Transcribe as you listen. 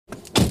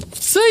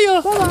See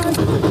ya. Bye-bye.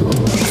 Drive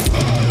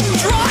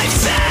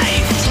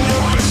safe!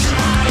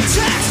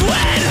 Text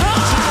when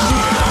home!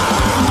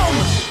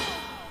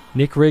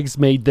 Nick Riggs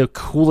made the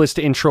coolest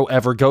intro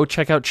ever. Go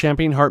check out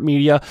Champion Heart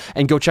Media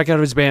and go check out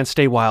his band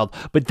Stay Wild.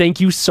 But thank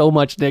you so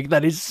much, Nick.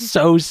 That is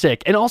so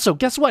sick. And also,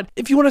 guess what?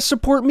 If you want to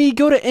support me,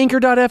 go to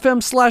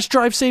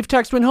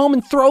anchor.fm/drivesafetextwhenhome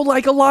and throw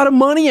like a lot of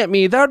money at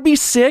me. That would be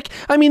sick.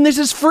 I mean, this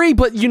is free,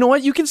 but you know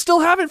what? You can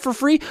still have it for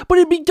free, but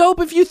it'd be dope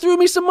if you threw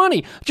me some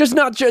money.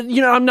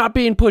 I'm not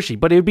being pushy,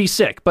 but it'd be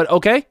sick. But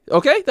okay,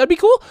 that'd be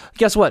cool.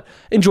 Guess what?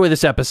 Enjoy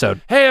this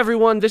episode. Hey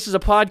everyone, this is a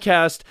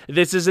podcast.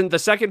 This isn't the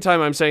second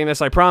time I'm saying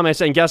this, I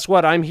promise. And guess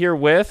what? I'm here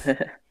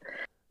with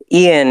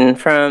Ian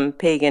from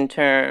Pagan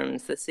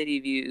Terms, The City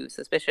View,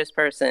 Suspicious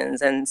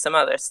Persons, and some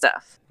other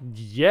stuff.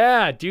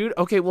 Yeah, dude.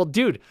 Okay, well,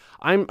 dude,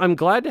 I'm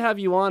glad to have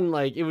you on.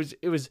 Like, it was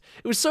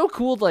so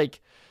cool.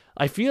 Like,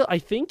 I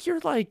think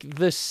you're like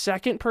the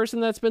second person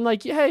that's been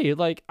like, hey,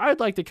 like, I'd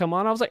like to come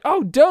on. I was like,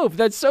 oh, dope.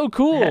 That's so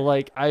cool.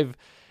 Like, I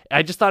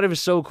just thought it was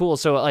so cool.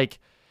 So, like,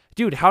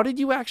 dude, how did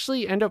you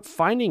actually end up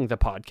finding the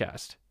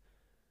podcast?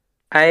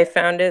 I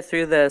found it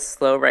through the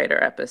Slow Rider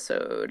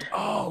episode.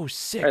 Oh,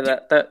 sick. Or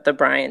the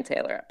Brian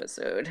Taylor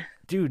episode.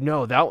 Dude,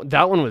 no,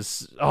 that one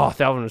was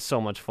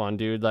so much fun,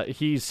 dude. Like,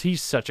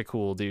 he's such a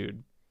cool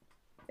dude.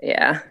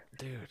 Yeah.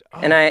 Dude. Oh.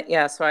 And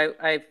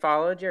I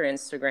followed your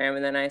Instagram,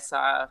 and then I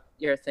saw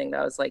your thing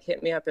that was like,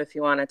 hit me up if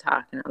you want to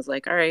talk. And I was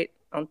like, all right,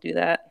 I'll do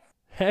that.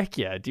 Heck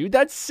yeah, dude.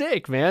 That's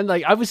sick, man.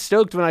 Like, I was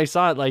stoked when I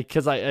saw it, like,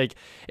 cause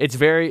it's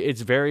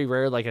very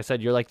rare. Like I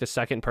said, you're like the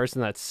second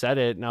person that said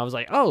it. And I was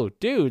like, oh,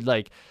 dude,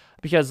 like,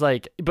 because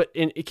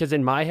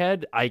in my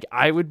head,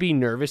 I would be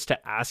nervous to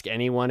ask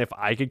anyone if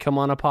I could come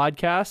on a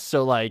podcast.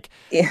 So like,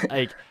 Yeah.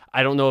 like,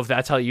 I don't know if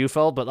that's how you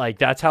felt, but like,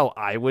 that's how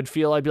I would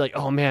feel. I'd be like,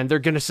 oh man, they're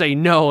going to say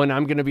no. And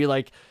I'm going to be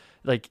like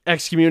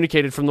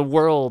excommunicated from the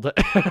world.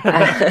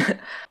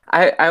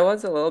 I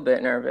was a little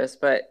bit nervous,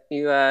 but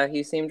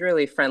you seemed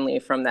really friendly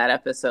from that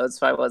episode,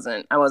 so I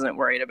wasn't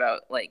worried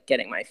about like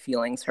getting my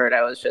feelings hurt.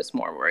 I was just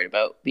more worried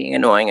about being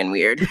annoying and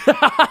weird.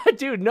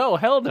 Dude, no,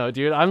 hell no,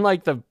 dude. I'm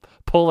like the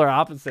polar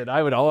opposite.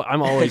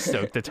 I'm always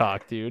stoked to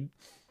talk, dude.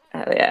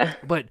 Yeah.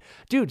 But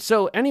dude,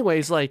 so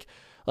anyways, like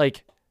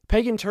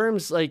Pagan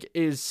Terms like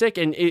is sick,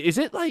 and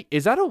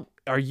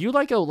are you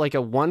like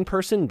a one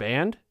person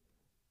band?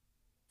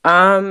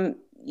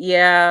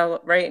 Yeah,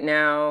 right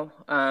now,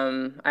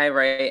 I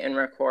write and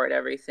record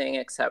everything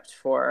except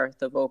for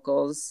the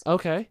vocals.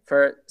 Okay.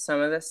 For some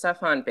of the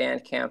stuff on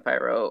Bandcamp, I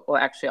wrote,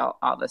 well, actually,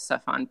 all the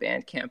stuff on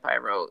Bandcamp, I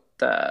wrote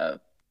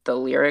the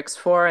lyrics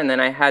for, and then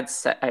I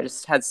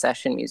just had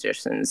session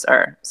musicians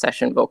or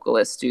session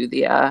vocalists do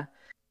the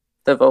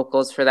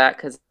vocals for that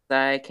because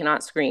I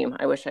cannot scream.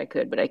 I wish I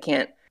could, but I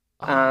can't.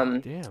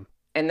 Damn.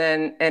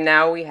 And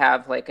now we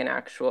have like an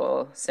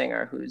actual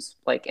singer who's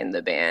like in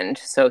the band.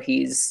 So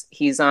he's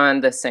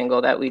on the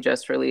single that we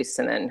just released,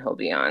 and then he'll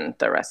be on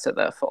the rest of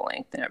the full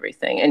length and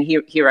everything. And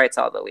he writes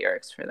all the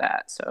lyrics for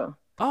that. So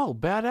oh,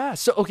 badass.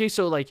 So okay,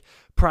 so like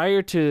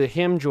prior to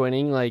him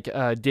joining, like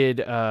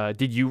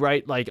did you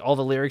write like all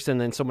the lyrics and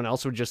then someone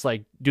else would just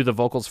like do the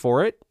vocals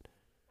for it?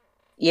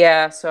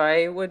 yeah, so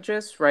I would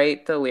just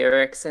write the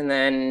lyrics, and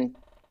then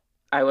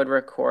I would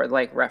record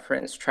like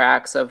reference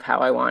tracks of how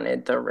I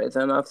wanted the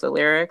rhythm of the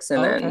lyrics,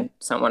 and then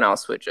someone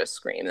else would just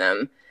scream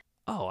them.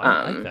 Oh,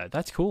 I like that.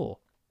 That's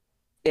cool.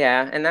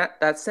 Yeah, and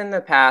that's in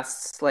the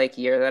past like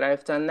year that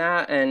I've done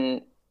that,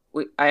 and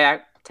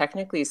I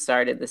technically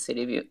started the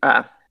City View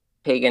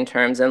Pagan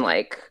Terms in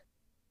like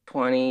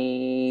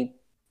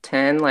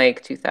 2010,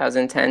 like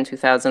 2010,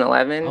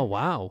 2011. Oh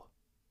wow.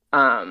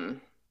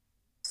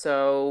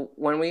 So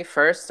when we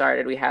first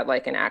started, we had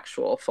like an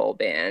actual full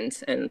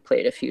band and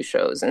played a few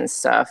shows and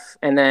stuff.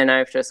 And then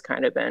I've just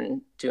kind of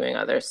been doing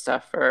other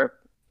stuff for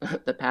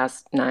the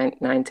past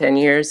 10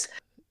 years.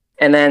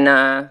 And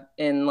then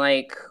in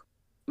like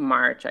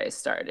March, I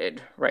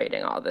started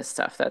writing all this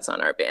stuff that's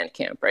on our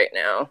Bandcamp right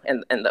now,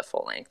 and the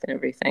full length and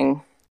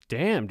everything.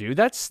 Damn, dude,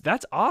 that's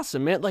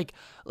awesome, man. Like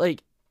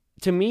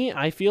to me,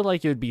 I feel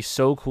like it would be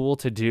so cool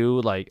to do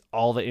like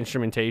all the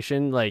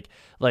instrumentation. Like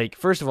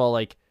first of all,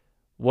 like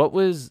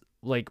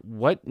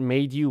what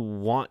made you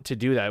want to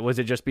do that? Was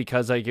it just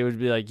because like it would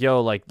be like,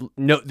 yo, like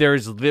no,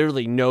 there's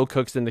literally no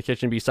cooks in the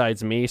kitchen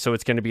besides me, so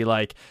it's gonna be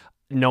like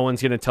no one's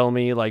gonna tell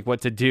me like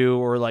what to do,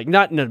 or like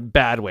not in a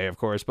bad way, of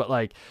course, but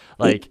like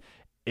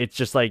it's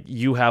just like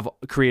you have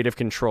creative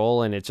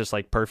control and it's just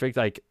like perfect.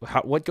 Like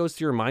what goes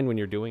through your mind when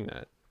you're doing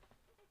that?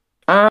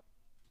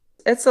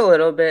 It's a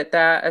little bit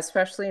that,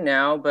 especially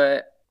now,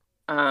 but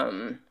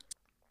I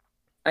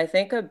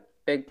think a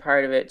big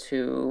part of it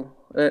too,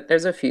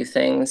 there's a few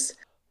things.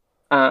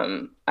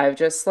 I've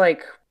just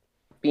like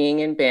being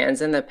in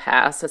bands in the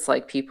past, it's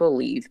like people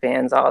leave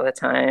bands all the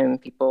time.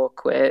 People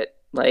quit,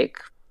 like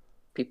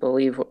people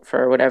leave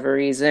for whatever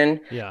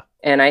reason. Yeah.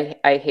 And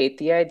I hate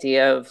the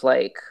idea of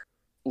like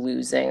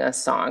losing a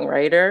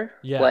songwriter.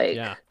 Yeah. Like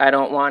Yeah. I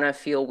don't want to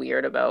feel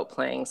weird about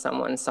playing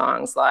someone's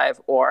songs live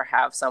or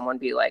have someone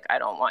be like, I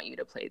don't want you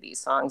to play these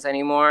songs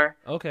anymore.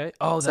 Okay.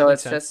 Oh, that So makes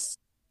it's sense. just,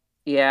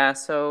 yeah.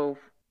 So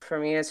for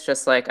me, it's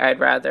just like I'd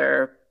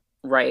rather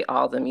write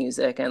all the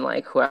music and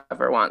like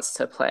whoever wants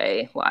to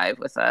play live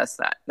with us,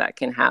 that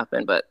can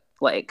happen. But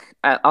like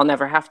I'll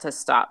never have to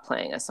stop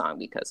playing a song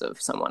because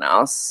of someone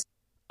else.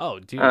 Oh,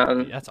 dude,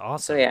 Um, that's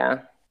so awesome.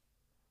 yeah,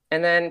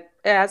 and then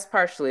yeah, it's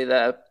partially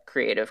the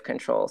creative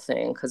control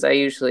thing because I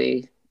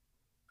usually,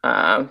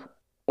 uh,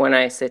 when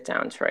I sit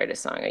down to write a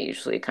song, I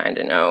usually kind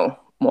of know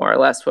more or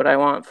less what I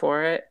want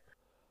for it.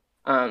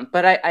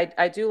 But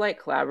I do like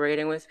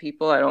collaborating with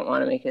people. I don't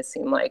want to make it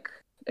seem like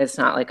it's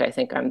not like I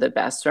think I'm the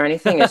best or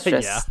anything. It's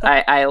Yeah. just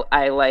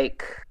I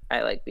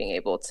like being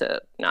able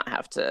to not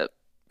have to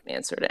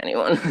answer to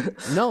anyone.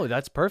 No,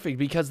 that's perfect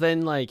because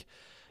then like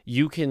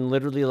you can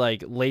literally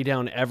like lay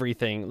down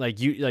everything. Like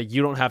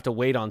you don't have to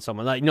wait on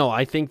someone. Like no,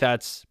 I think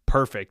that's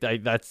perfect.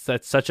 That's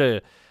such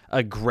a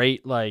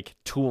great like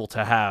tool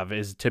to have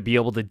is to be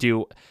able to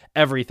do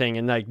everything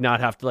and like not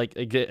have to like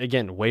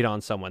again wait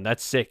on someone.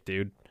 That's sick,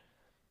 dude.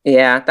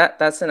 Yeah,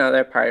 that's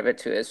another part of it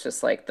too. Is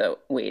just like the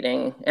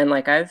waiting, and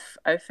like I've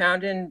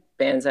found in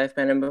bands I've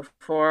been in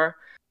before,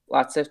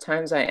 lots of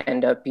times I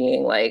end up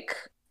being like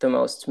the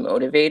most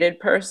motivated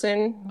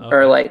person,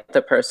 or Okay. like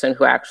the person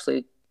who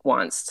actually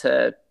wants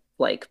to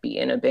like be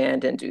in a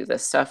band and do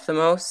this stuff the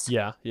most.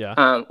 Yeah, yeah.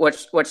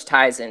 Which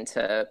ties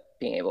into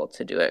being able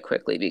to do it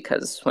quickly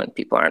because when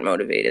people aren't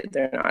motivated,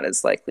 they're not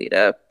as likely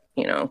to,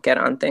 get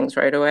on things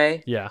right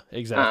away. Yeah,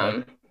 exactly.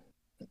 Um,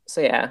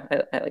 so yeah,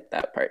 I like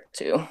that part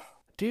too.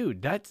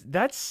 Dude,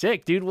 that's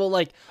sick, dude. Well,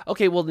 like,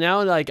 okay, well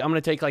now, like, I'm gonna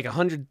take like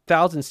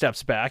 100,000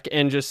 steps back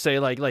and just say,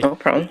 No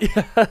problem.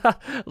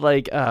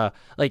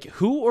 like,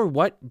 who or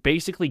what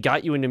basically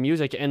got you into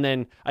music, and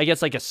then I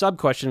guess like a sub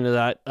question to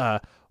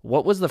that,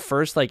 what was the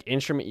first like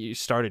instrument you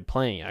started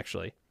playing,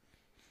 actually?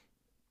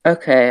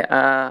 Okay,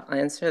 I'll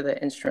answer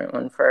the instrument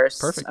one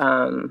first. Perfect,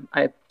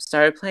 I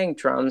started playing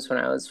drums when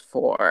I was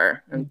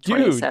 4. I'm dude.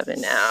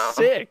 27 now.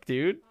 Sick,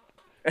 dude.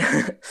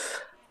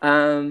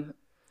 Um,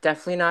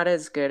 Definitely not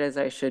as good as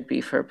I should be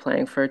for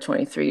playing for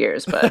 23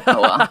 years, but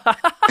oh well.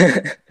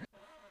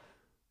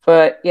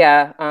 But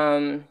yeah,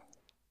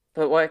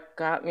 but what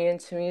got me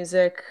into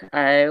music,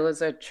 I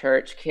was a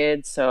church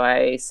kid, so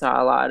I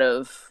saw a lot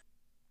of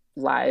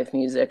live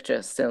music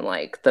just in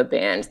like the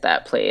band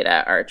that played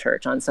at our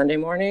church on Sunday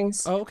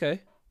mornings. Oh,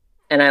 okay.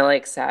 And I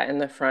like sat in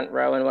the front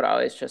row and would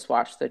always just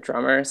watch the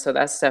drummer. So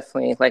that's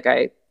definitely like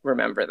I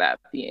remember that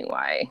being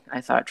why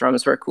I thought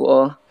drums were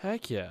cool.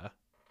 Heck yeah.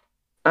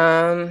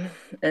 Um,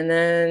 and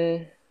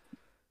then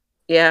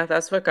yeah,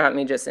 that's what got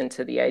me just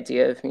into the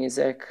idea of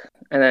music.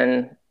 And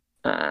then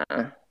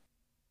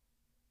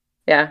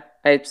yeah,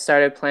 I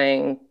started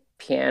playing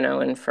piano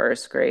in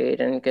first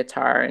grade and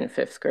guitar in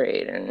fifth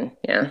grade and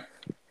yeah.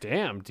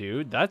 Damn,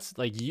 dude, that's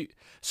like you.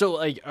 So,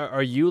 like,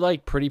 are you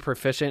like pretty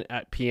proficient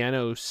at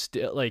piano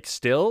still, like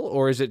still,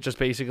 or is it just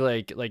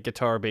basically like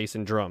guitar, bass,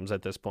 and drums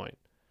at this point?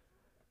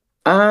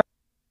 Um,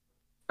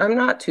 I'm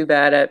not too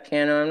bad at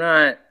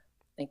piano.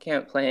 I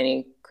can't play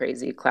any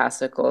crazy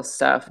classical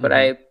stuff, but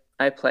Hmm.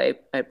 I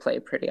play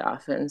pretty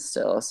often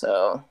still.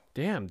 So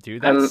Damn,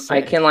 dude, that's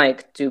I can sick.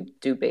 like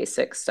do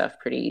basic stuff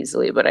pretty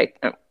easily, but I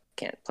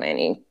can't play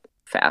any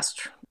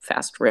fast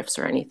riffs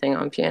or anything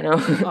on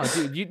piano.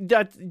 Oh, dude,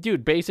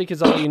 dude, basic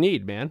is all you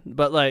need, man.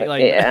 But like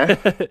Yeah.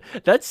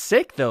 that's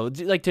sick though.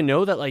 Like to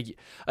know that like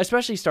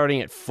especially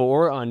starting at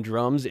 4 on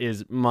drums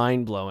is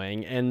mind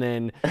blowing, and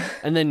then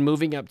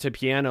moving up to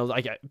piano,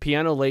 like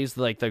piano lays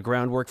like the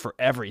groundwork for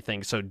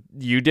everything. So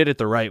you did it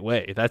the right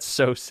way. That's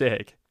so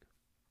sick.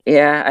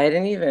 Yeah, I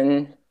didn't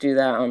even do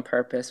that on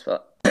purpose,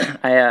 but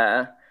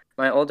I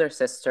my older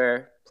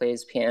sister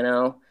plays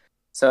piano,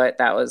 so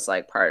that was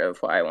like part of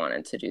why I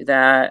wanted to do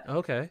that.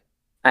 Okay.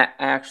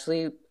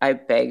 I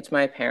begged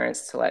my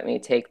parents to let me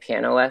take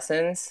piano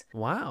lessons.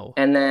 Wow.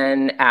 And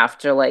then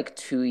after like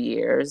 2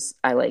 years,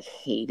 I like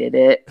hated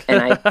it.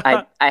 And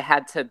I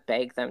had to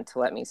beg them to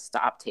let me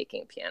stop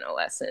taking piano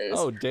lessons.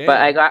 Oh, But damn.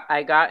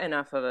 I got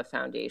enough of a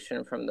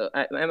foundation from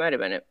I might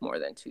have been at more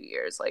than 2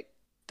 years, like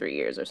 3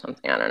 years or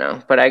something. I don't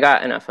know. But I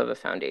got enough of a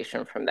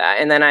foundation from that.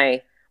 And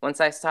then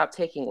once I stopped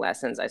taking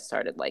lessons, I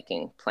started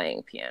liking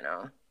playing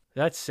piano.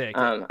 That's sick.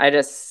 I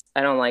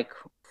don't like,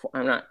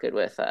 I'm not good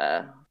with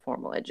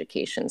formal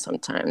education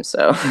sometimes.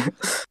 So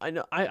I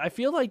know. I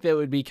feel like that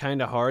would be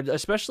kind of hard,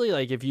 especially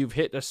like if you've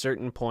hit a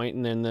certain point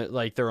and then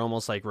like they're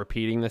almost like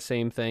repeating the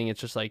same thing.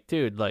 It's just like,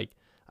 dude, like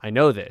I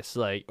know this,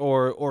 like,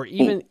 or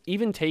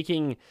even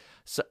taking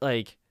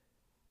like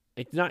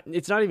it's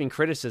not even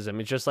criticism.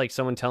 It's just like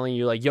someone telling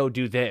you like, yo,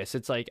 do this.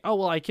 It's like, oh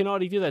well, I can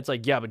already do that. It's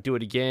like, yeah, but do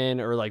it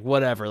again or like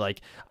whatever.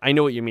 Like I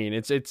know what you mean.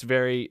 It's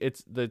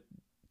the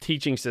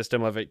teaching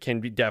system of it can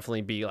be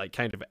definitely be like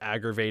kind of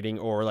aggravating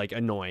or like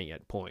annoying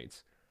at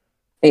points.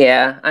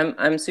 yeah,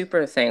 I'm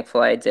super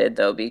thankful I did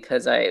though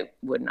because I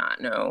would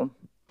not know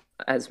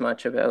as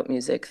much about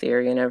music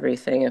theory and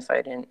everything if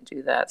I didn't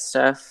do that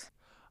stuff.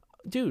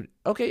 Dude,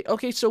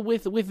 okay, so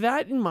with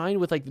that in mind,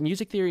 with like the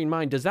music theory in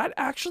mind, does that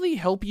actually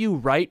help you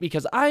write?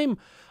 Because I'm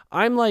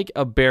like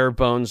a bare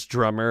bones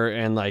drummer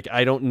and like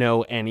I don't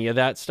know any of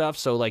that stuff.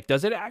 So like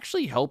does it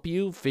actually help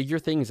you figure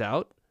things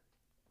out?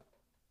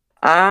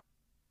 Uh,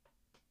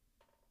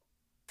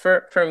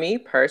 For me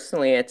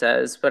personally, it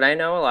does, but I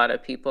know a lot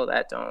of people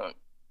that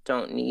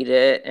don't need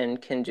it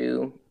and can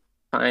do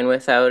fine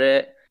without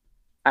it.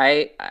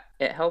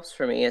 It helps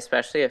for me,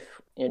 especially if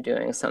you're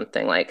doing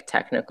something like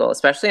technical,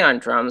 especially on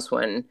drums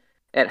when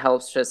it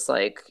helps just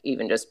like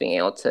even just being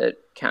able to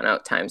count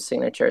out time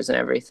signatures and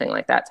everything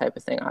like that type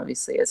of thing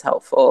obviously is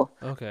helpful.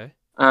 Okay.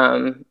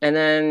 And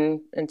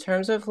then in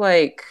terms of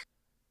like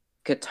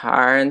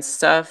guitar and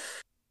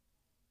stuff,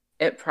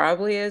 it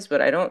probably is, but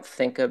I don't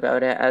think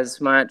about it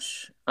as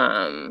much.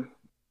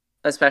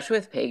 Especially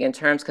with pagan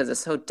terms because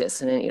it's so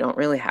dissonant, you don't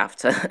really have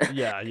to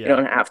Yeah, you yeah.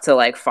 don't have to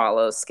like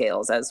follow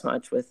scales as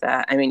much with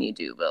that. I mean, you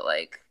do, but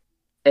like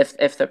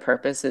if the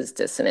purpose is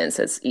dissonance,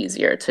 it's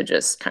easier to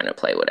just kind of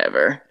play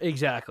whatever.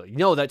 Exactly.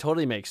 No, that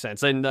totally makes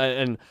sense.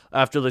 And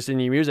after listening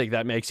to your music,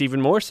 that makes even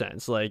more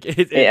sense. Like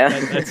Yeah.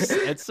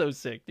 that's so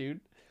sick,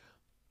 dude.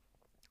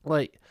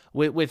 Like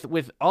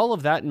with all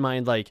of that in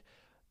mind, like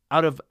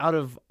out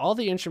of all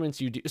the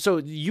instruments you do, so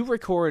you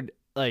record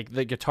like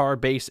the guitar,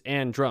 bass,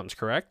 and drums,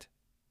 correct?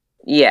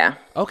 Yeah.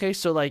 Okay,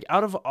 so like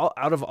out of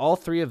all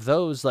three of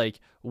those,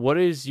 like what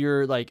is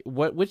your like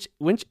what which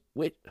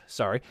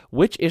sorry,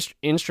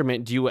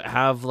 instrument do you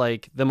have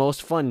like the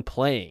most fun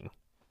playing?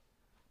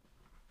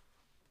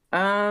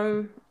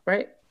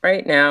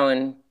 Right now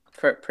and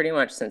for pretty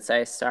much since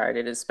I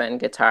started, it's been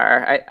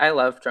guitar. I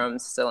love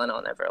drums still, and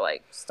I'll never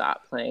like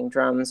stop playing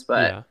drums,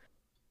 but Yeah.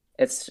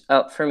 it's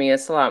for me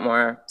it's a lot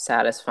more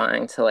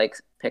satisfying to like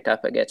pick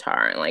up a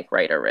guitar and like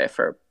write a riff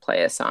or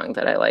play a song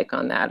that I like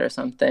on that or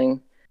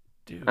something.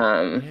 Dude.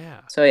 um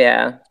Yeah. so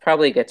yeah,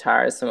 probably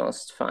guitar is the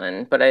most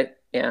fun, but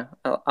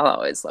I'll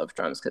always love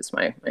drums because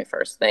my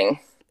first thing.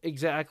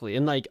 Exactly.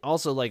 And like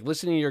also like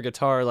listening to your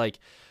guitar like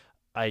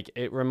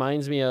it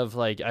reminds me of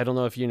like I don't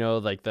know if you know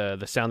like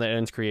the sound that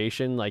ends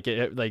creation like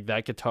like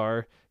that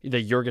guitar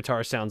that your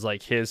guitar sounds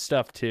like his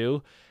stuff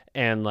too,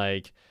 and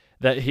like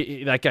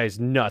that guy's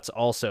nuts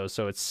also,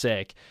 so it's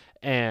sick.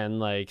 And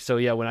like so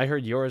yeah, when I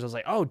heard yours I was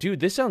like, oh dude,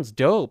 this sounds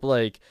dope.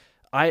 Like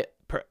I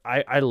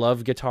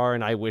love guitar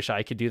and I wish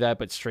I could do that,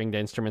 but stringed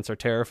instruments are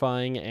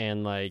terrifying.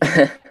 And like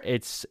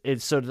it's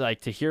sort of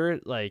like to hear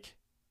it like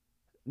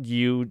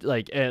you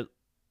like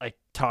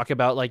talk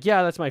about like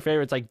yeah that's my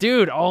favorite, it's like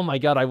dude, oh my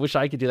god, I wish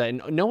I could do that.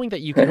 And knowing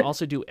that you can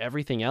also do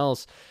everything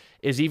else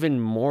is even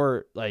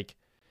more like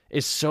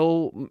is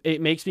so it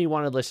makes me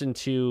want to listen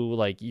to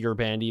like your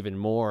band even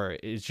more,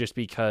 is just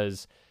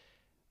because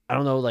I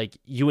don't know, like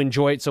you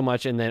enjoy it so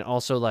much, and then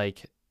also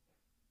like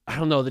I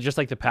don't know, just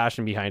like the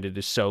passion behind it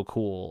is so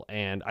cool,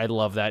 and I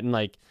love that. And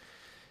like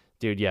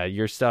dude, yeah,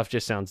 your stuff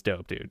just sounds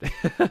dope, dude.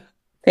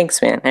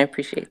 Thanks, man. I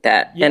appreciate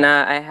that. And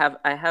Yeah.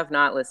 I have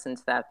not listened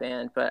to that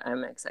band, but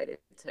I'm excited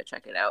to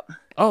check it out.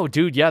 Oh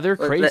dude, yeah, they're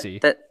Was crazy.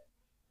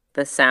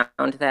 the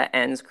sound that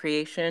ends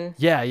creation?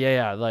 Yeah, yeah,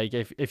 yeah. Like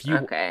if you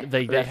Okay, I'll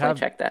they definitely have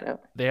check that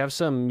out.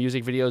 some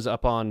music videos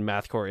up on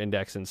Mathcore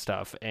Index and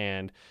stuff,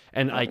 and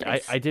Oh, like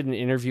I nice. did an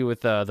interview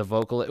with the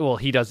vocal. Well,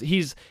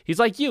 he's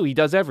like you, he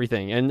does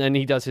everything, and then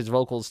he does his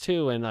vocals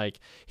too, and like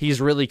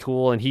he's really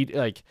cool, and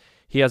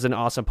he has an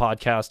awesome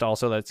podcast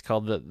also that's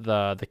called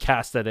the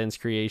Cast That Ends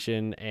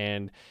Creation,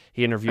 and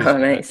he interviews Oh,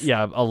 nice.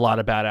 yeah a lot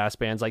of badass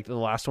bands. Like the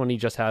last one he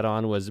just had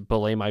on was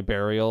Belay My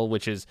Burial,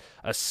 which is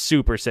a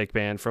super sick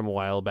band from a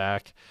while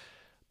back.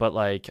 But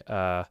like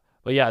but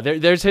yeah,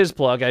 there's his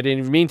plug. I didn't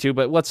even mean to,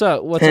 but what's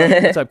up? What's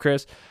up,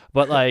 Chris?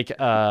 But like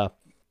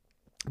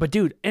but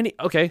dude,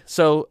 okay,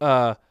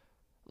 so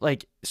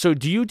like so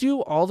do you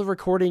do all the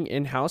recording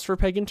in house for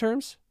Pagan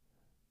Terms?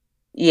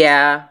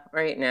 Yeah,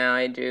 right now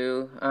I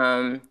do.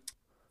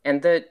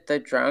 And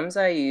the drums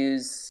I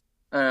use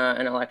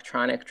an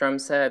electronic drum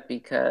set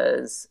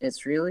because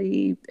it's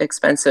really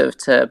expensive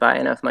to buy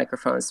enough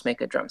microphones to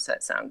make a drum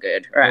set sound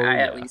good. Or Oh I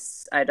at yeah.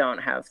 least I don't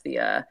have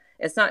the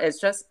it's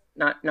just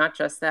not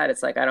just that.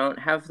 It's like I don't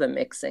have the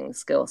mixing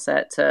skill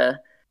set to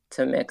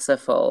mix a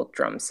full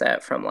drum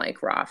set from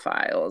like raw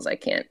files. I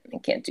can't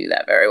do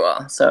that very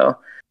well. So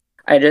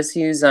I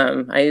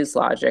use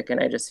Logic and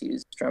I just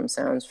use drum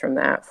sounds from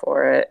that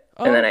for it.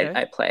 And Oh, then okay.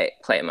 I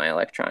play my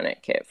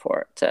electronic kit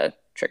for it to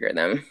trigger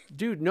them.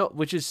 Dude, no,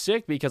 which is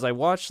sick because I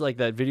watched like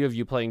that video of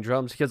you playing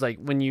drums, because like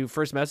when you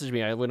first messaged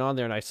me, I went on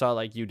there and I saw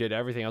like you did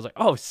everything. I was like,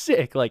 "Oh,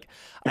 sick." Like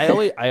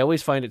I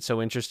always find it so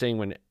interesting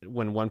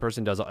when one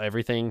person does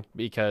everything,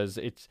 because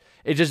it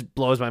just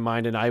blows my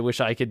mind, and I wish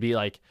I could be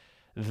like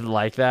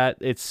that.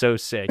 It's so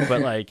sick.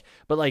 But like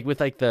with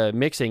like the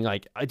mixing,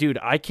 like dude,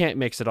 I can't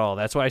mix at all.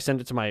 That's why I sent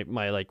it to my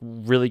like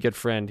really good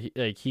friend.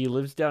 He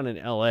lives down in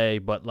LA,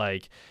 but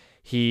like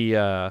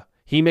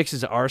he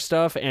mixes our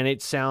stuff and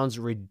it sounds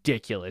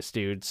ridiculous,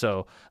 dude.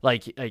 So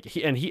like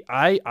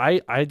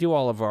I do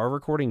all of our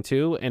recording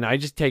too, and I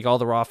just take all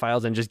the raw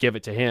files and just give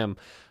it to him.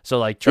 So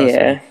like trust me,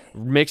 Yeah.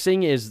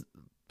 mixing is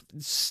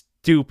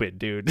stupid,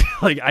 dude.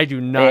 Like I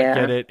do not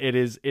get Yeah. it.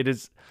 It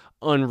is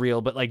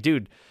unreal. But like,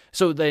 dude,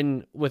 so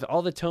then with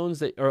all the tones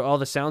that or all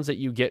the sounds that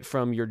you get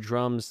from your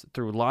drums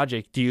through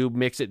Logic, do you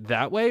mix it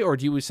that way, or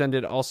do you send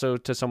it also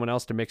to someone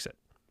else to mix it?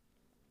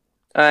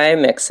 I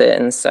mix it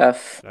and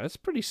stuff. That's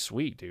pretty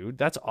sweet, dude.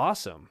 That's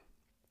awesome.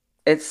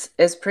 It's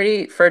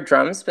pretty for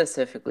drums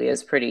specifically,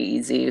 it's pretty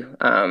easy.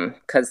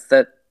 Because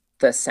the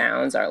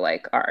sounds are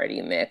like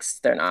already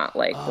mixed. They're not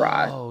like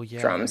raw Oh, yeah,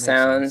 drum that makes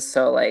sounds. sense.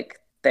 So like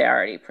they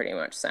already pretty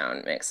much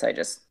sound mixed. I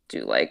just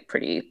do like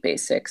pretty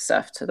basic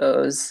stuff to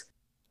those.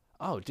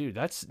 Oh, dude,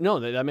 that's no,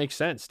 that makes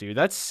sense, dude.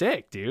 That's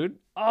sick, dude.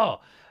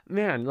 Oh,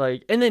 man,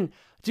 like, and then,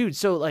 dude,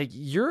 so like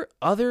the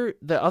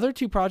other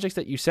two projects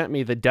that you sent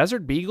me, the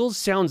Desert Beagles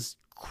sounds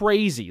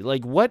crazy.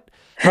 Like, what?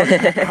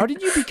 How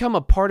did you become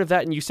a part of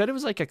that? And you said it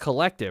was like a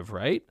collective,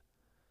 right?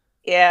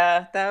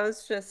 Yeah, that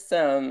was just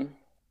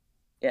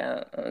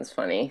yeah, that was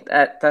funny.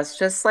 That's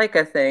just like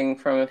a thing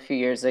from a few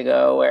years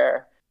ago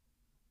where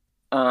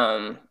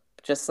um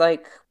just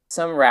like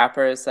some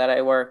rappers that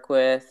I work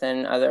with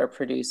and other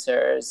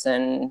producers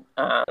and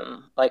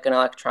like an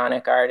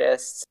electronic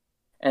artist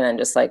and then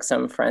just like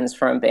some friends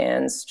from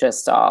bands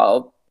just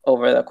all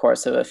over the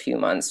course of a few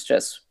months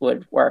just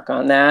would work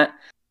on that.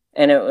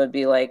 And it would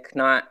be like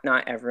not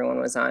everyone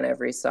was on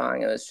every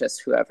song. It was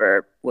just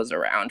whoever was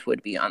around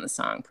would be on the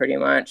song pretty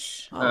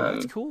much. Oh,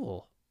 that's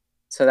cool.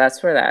 So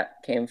that's where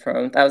that came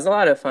from. That was a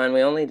lot of fun.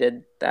 We only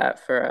did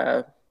that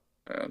for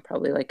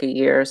probably like a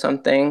year or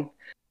something.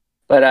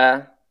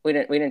 But we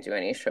didn't do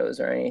any shows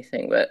or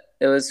anything, but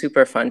it was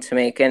super fun to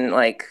make. And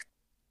like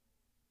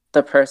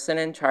the person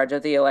in charge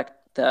of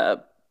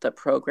the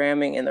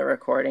programming and the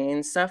recording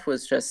and stuff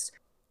was just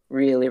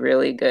really,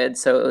 really good.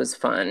 So it was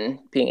fun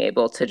being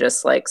able to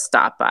just like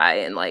stop by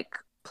and like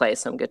play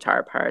some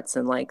guitar parts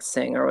and like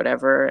sing or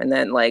whatever. And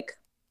then like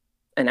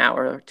an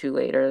hour or two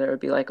later there would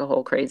be like a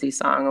whole crazy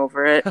song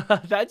over it.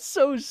 That's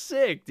so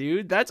sick,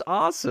 dude. That's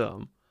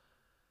awesome.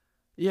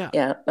 Yeah.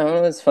 Yeah, that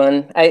one was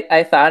fun.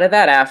 I thought of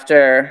that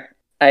after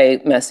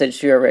I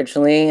messaged you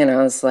originally, and I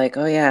was like,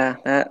 oh yeah,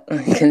 that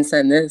I can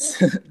send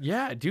this.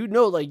 Yeah, dude.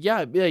 No, like,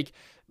 yeah, like,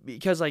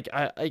 because like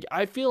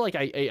I feel like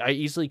I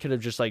easily could have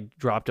just like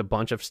dropped a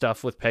bunch of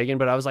stuff with Pagan,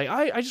 but I was like,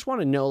 I just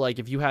want to know like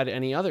if you had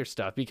any other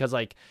stuff because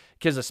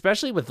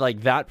especially with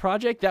like that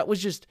project, that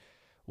was just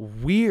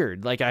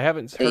weird. Like I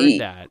haven't heard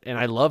that, and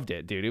I loved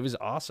it, dude. It was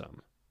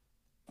awesome.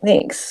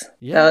 Thanks.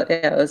 Yeah.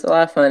 Yeah, it was a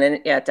lot of fun, and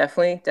yeah,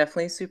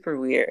 definitely super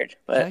weird.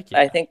 But Heck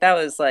I yeah. think that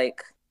was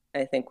like,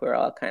 I think we're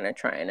all kind of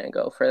trying to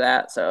go for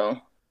that, so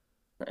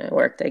it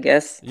worked, I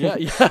guess. Yeah,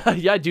 yeah,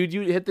 yeah, dude.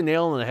 You hit the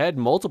nail on the head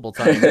multiple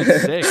times.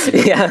 That's sick,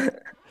 dude. Yeah.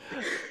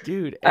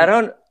 Dude, I and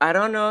don't I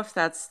don't know if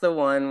that's the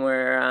one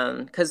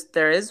where because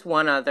there is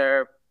one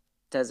other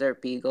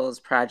Desert Beagles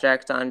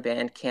project on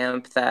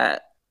Bandcamp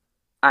that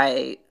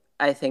I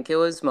I think it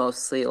was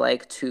mostly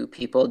like two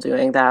people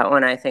doing that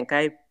one. I think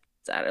I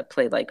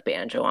played like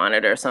banjo on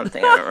it or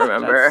something. I don't that's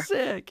remember.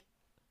 sick.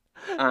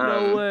 No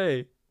Um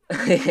way.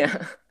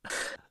 yeah.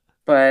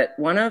 But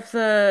one of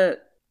the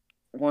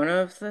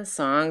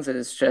songs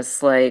is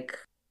just like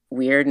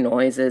weird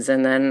noises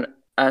and then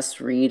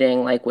us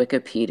reading like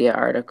Wikipedia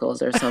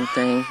articles or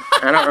something.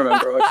 I don't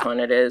remember which one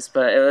it is,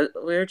 but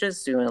we were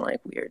just doing like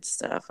weird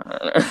stuff. I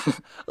don't know.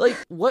 Like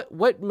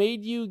what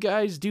made you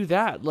guys do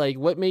that? Like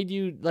what made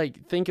you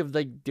like think of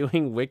like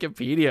doing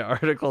Wikipedia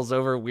articles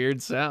over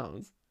weird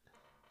sounds?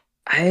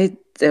 It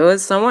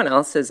was someone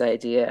else's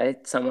idea.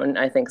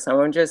 I think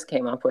someone just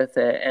came up with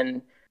it,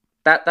 and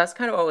that's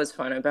kind of what was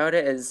fun about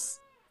it is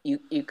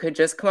you could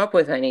just come up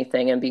with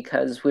anything, and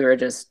because we were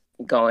just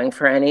going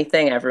for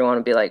anything, everyone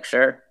would be like,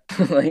 sure.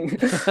 Like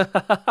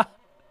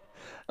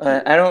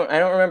I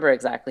don't remember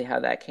exactly how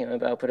that came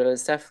about, but it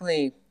was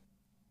definitely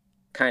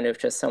kind of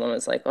just someone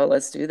was like, "Oh,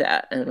 let's do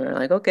that," and we are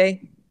like,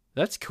 "Okay."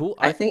 That's cool.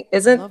 I think I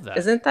isn't love that.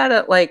 isn't that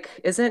a like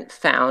isn't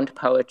found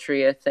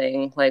poetry a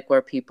thing like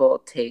where people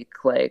take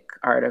like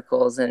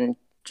articles and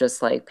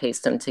just like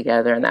paste them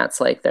together and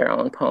that's like their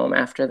own poem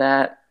after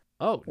that?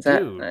 Oh, Is that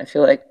dude. I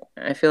feel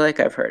like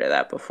I've heard of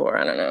that before.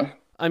 I don't know.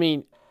 I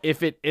mean,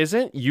 if it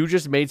isn't, you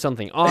just made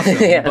something awesome.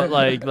 But Yeah.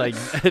 like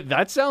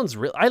that sounds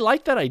real. I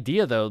like that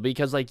idea though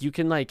because like you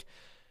can like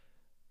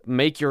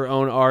make your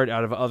own art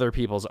out of other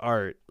people's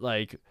art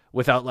like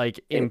without like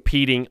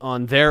impeding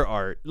on their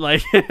art.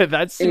 Like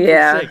that's super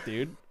Yeah. sick,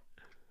 dude.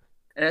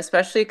 And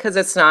especially because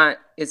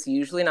it's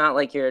usually not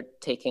like you're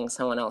taking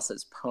someone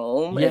else's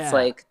poem. It's Yeah.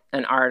 like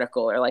an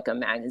article or like a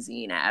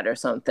magazine ad or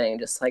something,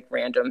 just like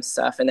random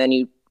stuff. And then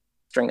you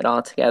string it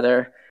all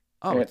together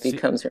and Oh, it see,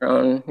 becomes your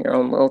own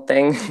little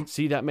thing.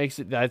 that makes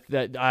it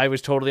that I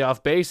was totally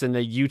off base and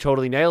that you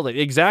totally nailed it.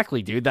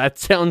 Exactly, dude. That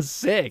sounds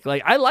sick.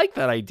 Like I like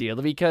that idea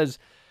because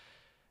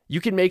you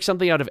can make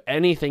something out of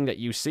anything that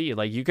you see.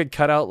 Like you could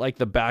cut out like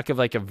the back of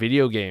like a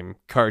video game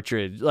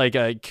cartridge, like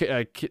a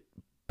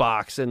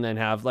box, and then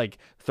have like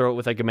throw it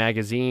with like a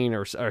magazine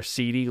or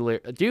CD.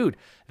 Dude,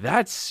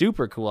 that's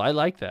super cool. I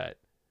like that.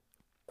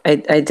 I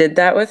did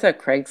that with a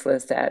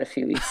Craigslist ad a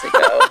few weeks ago.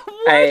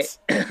 I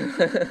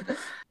What?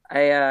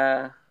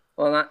 I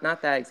well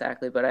not that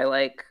exactly, but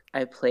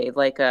I played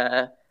like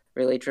a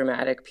really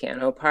dramatic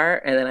piano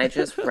part and then I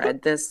just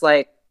read this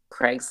like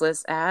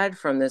Craigslist ad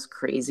from this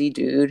crazy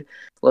dude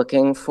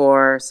looking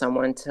for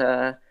someone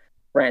to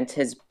rent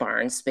his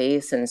barn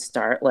space and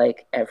start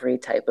like every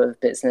type of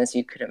business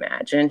you could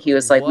imagine. He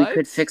was like, we could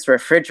What? fix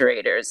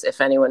refrigerators if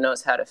anyone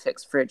knows how to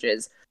fix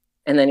fridges.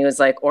 And then he was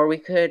like, or we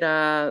could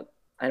I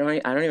don't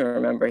even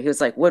remember. He was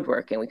like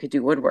woodworking. We could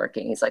do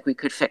woodworking. He's like, we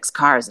could fix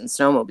cars and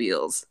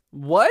snowmobiles.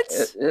 What?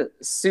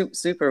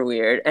 Super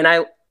weird. And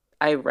I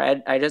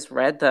just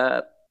read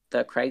the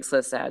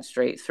Craigslist ad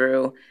straight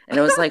through, and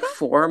it was like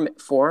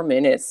 4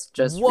 minutes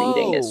just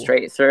reading it Whoa.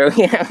 straight through.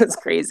 Yeah, it was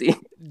crazy.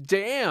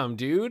 Damn,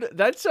 dude.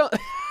 That's a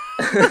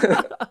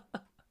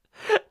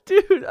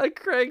dude, a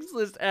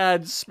Craigslist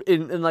ad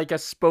in like a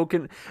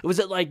spoken. Was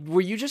it like,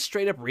 were you just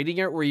straight up reading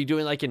it? Or were you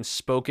doing like in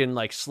spoken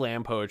like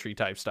slam poetry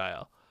type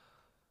style?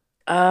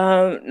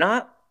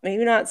 Not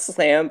maybe not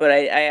slam, but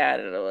I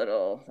added a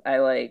little.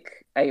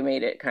 I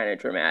made it kind of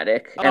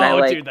dramatic, and I Oh,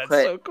 like dude, that's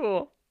put so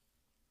cool.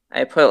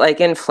 I put like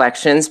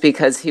inflections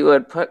because he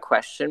would put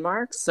question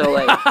marks. So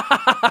like,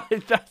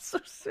 That's so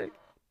sick.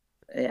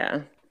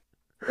 yeah,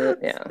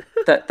 yeah.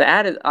 The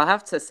ad is. I'll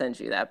have to send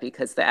you that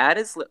because the ad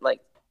is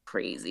like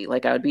crazy.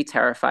 Like I would be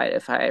terrified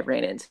if I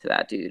ran into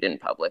that dude in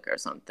public or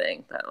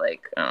something. But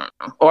like I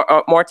don't know,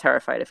 or more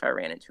terrified if I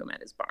ran into him at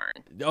his barn.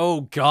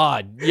 Oh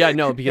God, yeah,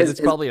 no, because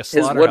it's probably a his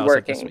slaughterhouse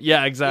at this. woodworking.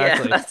 Yeah,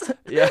 exactly.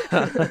 Yeah,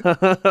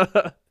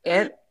 Yeah.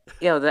 and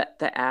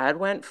the ad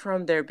went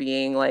from there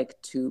being like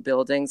 2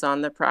 buildings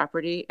on the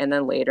property, and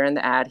then later in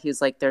the ad he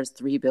was like, "There's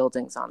 3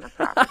 buildings on the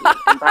property."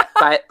 And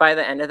by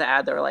the end of the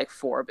ad, there were like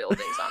 4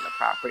 buildings on the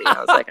property. And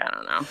I was like, I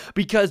don't know.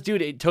 Because,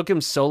 dude, it took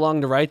him so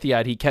long to write the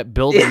ad. He kept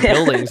building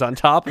buildings on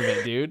top of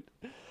it, dude.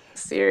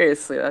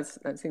 Seriously, that's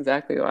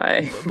exactly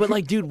why. But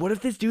like, dude, what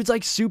if this dude's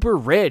like super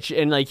rich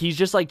and like he's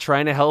just like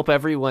trying to help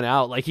everyone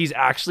out? Like he's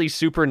actually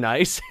super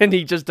nice and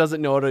he just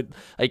doesn't know how to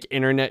like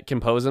internet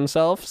compose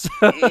himself.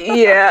 So-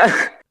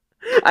 Yeah.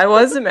 I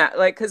was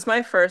like, because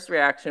my first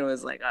reaction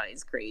was like, oh,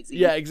 he's crazy.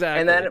 Yeah, exactly.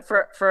 And then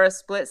for a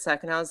split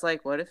second, I was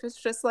like, what if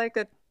it's just like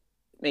a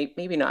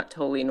maybe not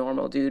totally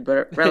normal dude, but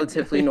a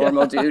relatively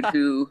normal dude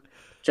who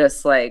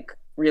just like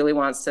really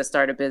wants to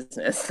start a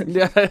business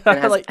Yeah,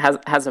 and like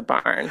has a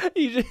barn.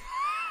 you just,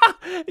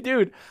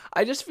 dude,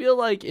 I just feel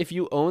like if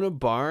you own a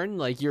barn,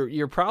 like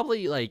you're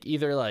probably like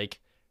either like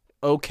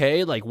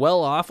okay, like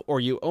well off, or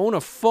you own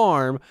a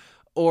farm,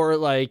 or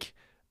like.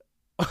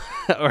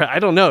 Or I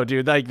don't know,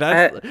 dude. Like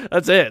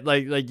that's it.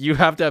 Like you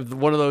have to have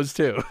one of those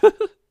two.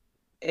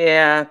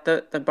 Yeah,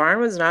 the barn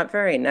was not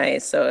very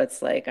nice, so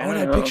it's like I Oh, it don't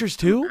had know pictures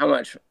too? how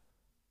much.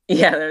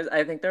 Yeah,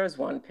 I think there was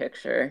one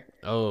picture.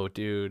 Oh,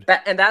 dude.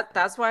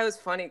 That's why it was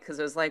funny because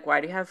it was like,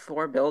 why do you have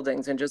 4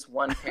 buildings and just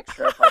one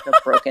picture of like a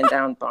broken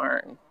down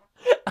barn?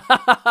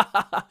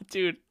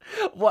 Dude,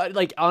 what?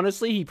 Like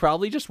honestly, he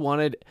probably just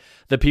wanted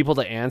the people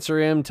to answer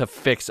him to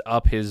fix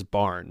up his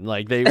barn.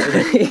 Like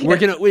we're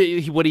gonna.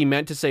 What he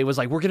meant to say was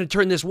like, we're gonna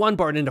turn this one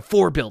barn into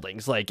 4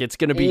 buildings. Like it's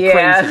gonna be crazy.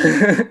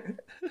 Yeah.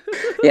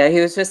 Yeah, he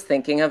was just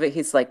thinking of it.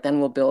 He's like, then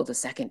we'll build a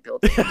second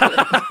building.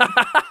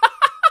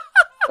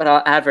 But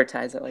I'll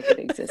advertise it like it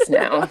exists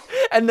now.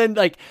 And then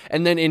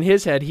in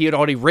his head, he had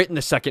already written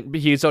the second.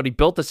 He's already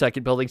built the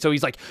second building, so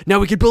he's like, now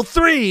we could build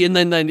 3. And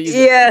then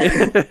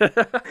Yeah.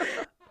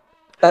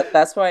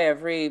 That's why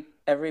every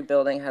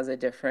building has a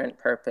different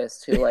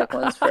purpose too. Like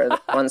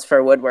one's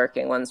for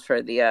woodworking, one's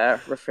for the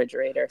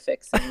refrigerator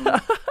fixing.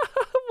 What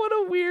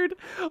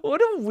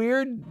a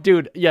weird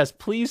dude. Yes,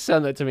 please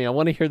send that to me. I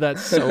want to hear that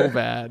so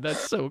bad.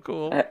 That's so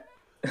cool.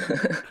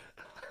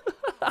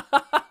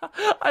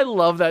 I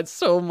love that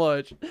so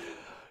much,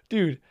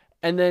 dude.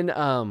 And then,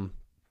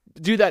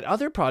 dude, that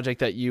other project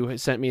that you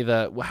sent me,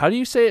 how do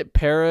you say it?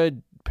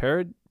 Parades?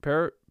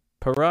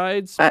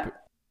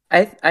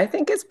 I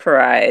think it's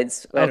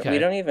parides, but Okay. we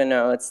don't even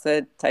know. It's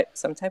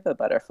some type of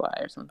butterfly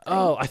or something.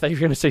 Oh, I thought you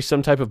were gonna say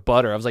some type of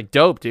butter. I was like,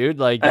 dope, dude.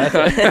 Like, that's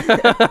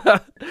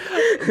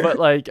but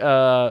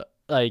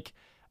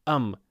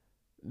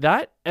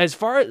that as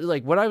far as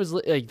like what I was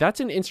like, that's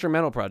an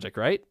instrumental project,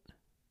 right?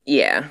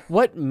 Yeah.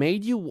 What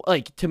made you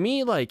like? To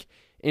me, like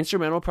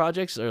instrumental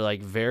projects are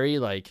like very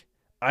like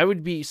I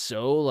would be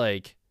so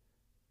like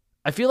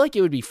I feel like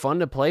it would be fun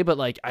to play, but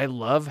like I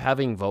love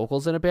having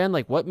vocals in a band.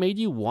 Like, what made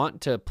you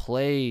want to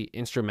play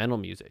instrumental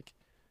music?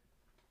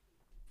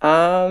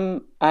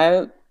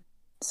 I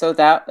so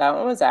that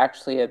one was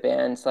actually a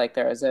band. Like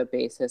there was a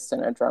bassist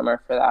and a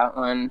drummer for that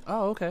one.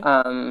 Oh, okay.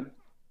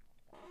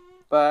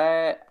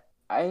 But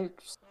I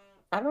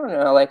don't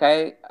know. Like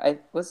I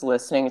was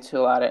listening to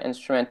a lot of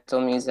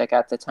instrumental music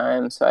at the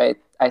time, so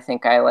I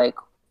think I like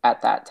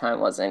at that time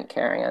wasn't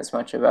caring as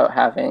much about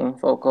having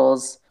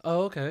vocals.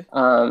 Oh, okay.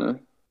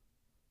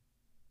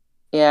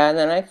 Yeah, and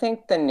then I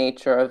think the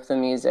nature of the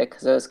music,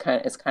 because it's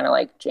kind of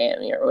like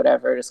jammy or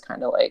whatever, just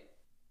kind of like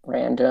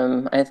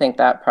random. I think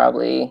that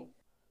probably,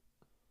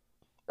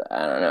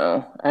 I don't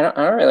know. I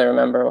don't really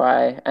remember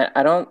why.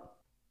 I don't.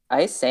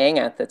 I sang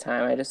at the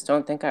time. I just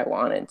don't think I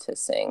wanted to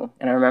sing.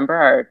 And I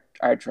remember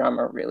our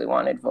drummer really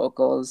wanted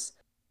vocals,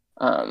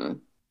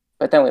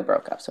 but then we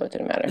broke up, so it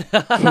didn't matter.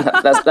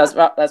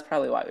 That's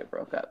probably why we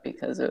broke up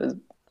because it was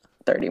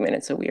 30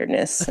 minutes of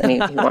weirdness, and he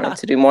wanted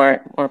to do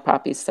more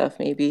poppy stuff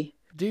maybe.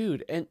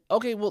 Dude, and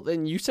okay, well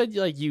then you said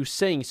like you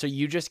sing, so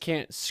you just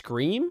can't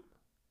scream?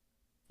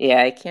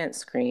 Yeah, I can't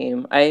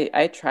scream.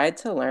 I tried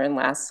to learn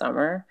last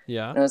summer,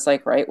 Yeah. and it was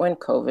like right when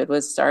COVID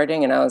was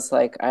starting, and I was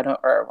like, I don't,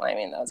 or well, I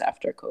mean, that was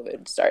after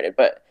COVID started,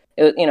 but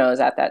it was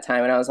at that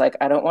time, and I was like,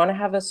 I don't want to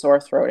have a sore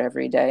throat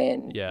every day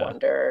and Yeah.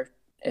 wonder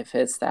if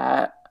it's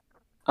that.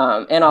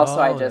 And also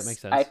Oh, that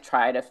makes sense.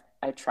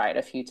 I tried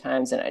a few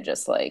times, and I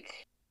just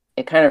like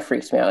it kind of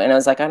freaks me out, and I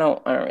was like, I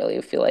don't really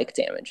feel like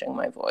damaging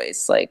my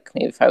voice. Like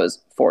maybe if I was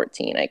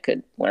 14, I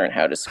could learn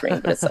how to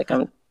scream, but it's like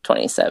I'm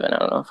 27. I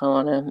don't know if I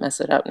want to mess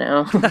it up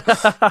now.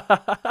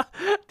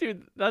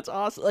 Dude, that's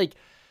awesome.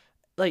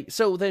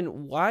 So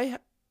then why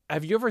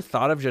have you ever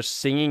thought of just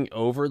singing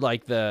over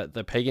like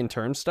the pagan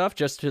term stuff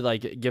just to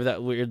like give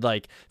that weird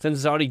like since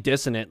it's already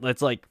dissonant,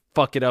 let's like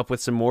fuck it up with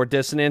some more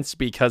dissonance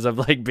because of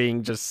like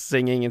being just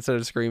singing instead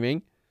of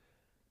screaming?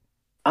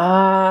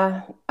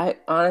 I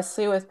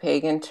honestly, with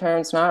pagan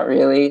terms, not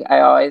really.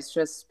 I always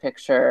just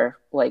picture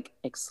like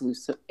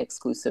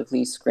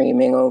exclusively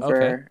screaming Okay.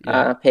 over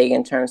Yeah.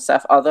 pagan term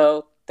stuff.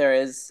 Although there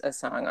is a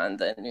song on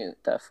the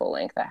full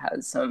length that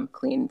has some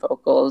clean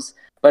vocals,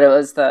 but it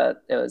was the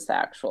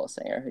actual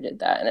singer who did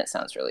that, and it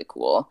sounds really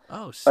cool.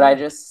 Oh, But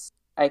sick.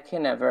 I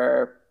can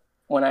never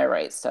when I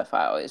write stuff,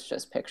 I always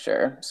just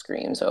picture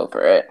screams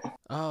over it.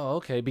 Oh,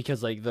 okay.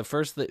 Because like the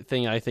first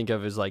thing I think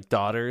of is like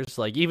daughters.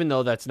 Like even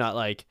though that's not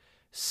like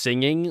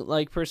singing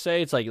like per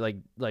se, it's like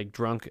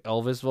drunk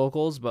Elvis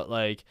vocals. But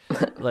like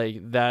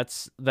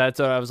that's what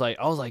I was like.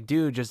 I was like,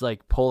 dude, just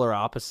like polar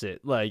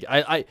opposite. Like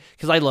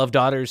because I love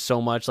daughters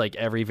so much. Like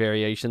every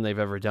variation they've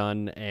ever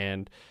done,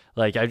 and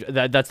like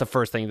that's the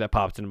first thing that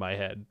popped into my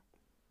head.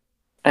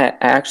 I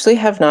actually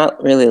have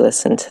not really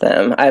listened to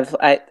them.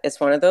 It's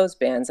one of those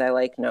bands I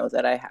like know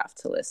that I have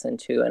to listen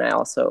to, and I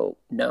also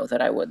know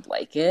that I would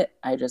like it.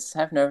 I just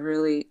have never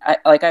really,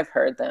 I've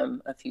heard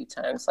them a few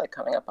times, like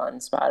coming up on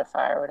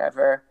Spotify or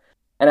whatever.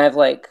 And I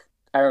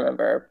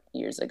remember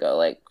years ago,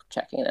 like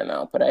checking them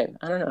out, but I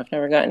don't know, I've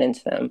never gotten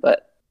into them,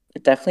 but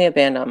definitely a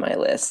band on my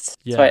list. So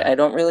Yeah. I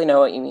don't really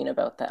know what you mean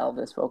about the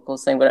Elvis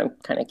vocals thing, but I'm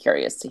kind of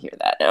curious to hear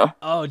that now.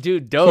 Oh,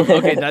 dude, dope.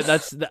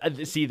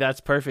 Okay, see,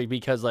 that's perfect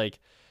because like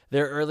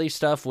their early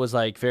stuff was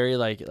like very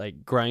like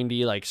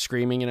grindy, like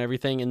screaming and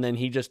everything, and then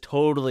he just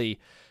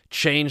totally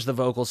changed the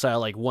vocal style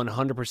like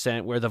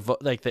 100%. Where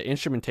like the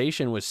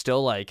instrumentation was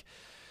still like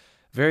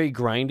very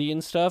grindy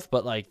and stuff,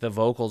 but like the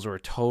vocals were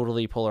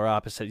totally polar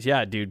opposites.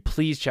 Yeah, dude,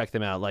 please check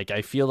them out. Like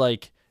I feel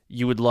like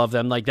you would love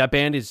them. Like the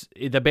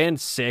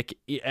band's sick.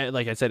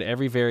 Like I said,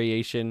 every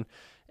variation,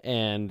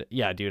 and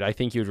yeah, dude, I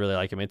think you would really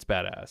like them. It's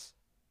badass.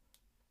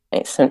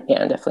 Nice.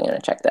 Yeah, I'm definitely gonna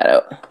check that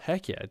out.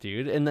 Heck yeah,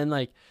 dude. And then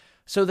like,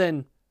 so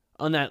then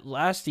on that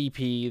last EP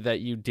that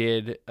you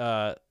did,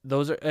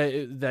 those are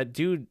the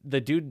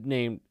dude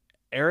named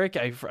Eric.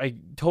 I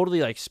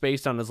totally like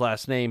spaced on his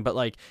last name, but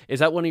like, is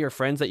that one of your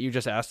friends that you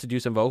just asked to do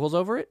some vocals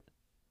over it?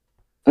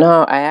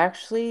 No, I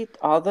actually,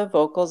 all the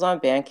vocals on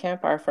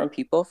Bandcamp are from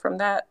people from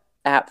that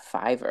app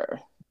Fiverr,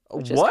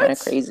 which is kind of What?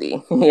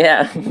 crazy.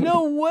 Yeah.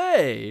 No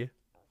way.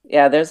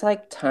 Yeah, there's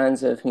like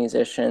tons of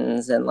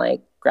musicians and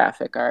like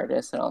graphic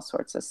artists and all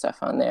sorts of stuff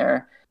on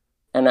there.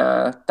 And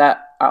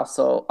that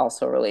also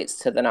relates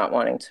to the not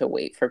wanting to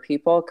wait for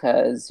people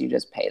because you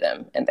just pay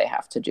them and they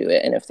have to do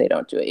it. And if they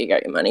don't do it, you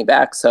get your money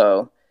back.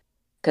 So,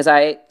 because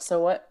I,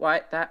 so what,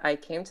 why that I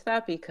came to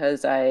that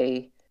because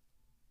I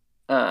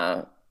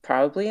uh,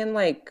 probably in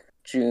like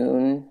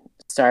June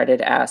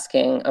started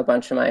asking a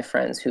bunch of my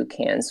friends who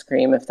can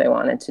scream if they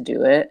wanted to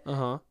do it. Uh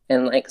huh.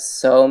 And like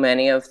so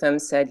many of them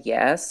said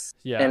yes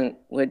Yeah. and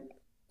would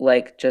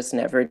like just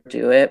never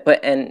do it. But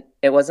and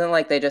it wasn't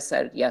like they just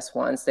said yes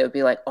once. They would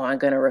be like, "Oh, I'm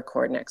gonna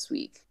record next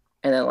week."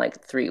 And then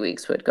like 3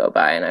 weeks would go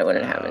by and I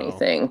wouldn't have Oh,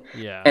 anything.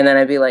 yeah. And then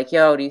I'd be like,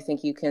 "Yo, do you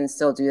think you can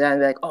still do that?"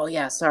 And be like, "Oh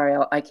yeah, sorry,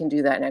 I can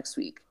do that next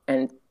week."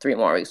 And 3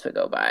 more weeks would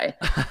go by.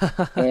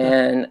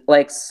 And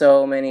like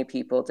so many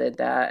people did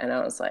that. And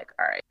I was like,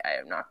 all right, I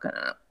am not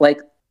gonna like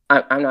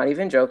I'm not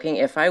even joking.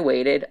 If I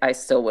waited, I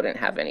still wouldn't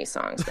have any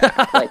songs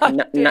back. Like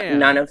none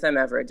Damn. of them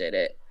ever did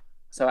it.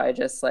 So I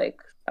just like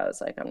I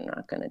was like, I'm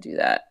not gonna do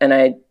that. And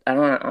I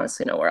don't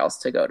honestly know where else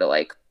to go to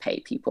like pay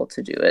people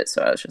to do it.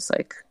 So I was just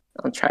like,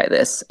 I'll try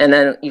this. And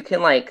then you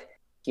can like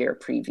hear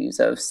previews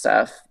of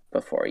stuff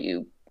before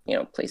you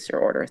place your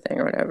order thing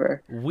or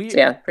whatever. So Weird.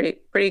 yeah,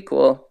 pretty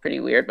cool. Pretty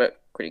weird, but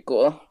pretty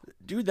cool.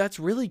 Dude, that's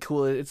really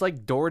cool. It's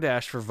like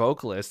DoorDash for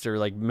vocalists or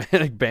like,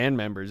 like band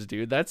members,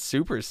 dude. That's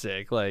super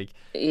sick. Like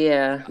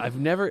Yeah. I've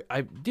never,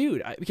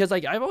 because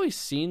like I've always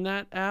seen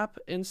that app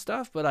and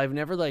stuff, but I've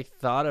never like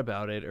thought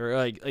about it or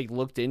like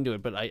looked into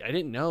it. But I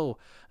didn't know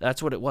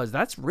that's what it was.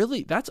 That's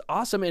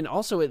awesome, and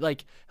also it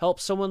like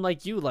helps someone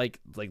like you, like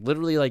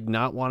literally like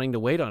not wanting to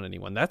wait on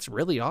anyone. That's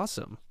really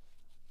awesome.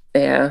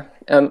 Yeah,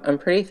 I'm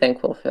pretty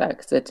thankful for that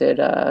because it did,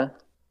 and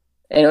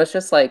it was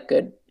just like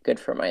good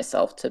for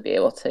myself to be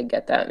able to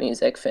get that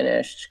music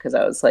finished because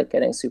I was like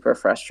getting super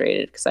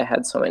frustrated because I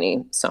had so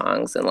many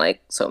songs and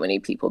like so many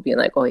people being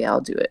like, "Oh yeah,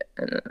 I'll do it,"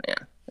 and yeah,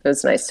 it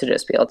was nice to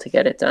just be able to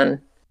get it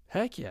done.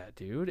 Heck yeah,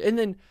 dude. And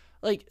then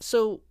like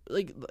so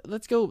like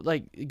let's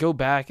go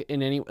back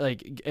in any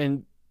like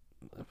and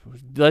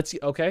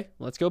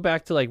let's go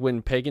back to like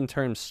when Pagan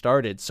Terms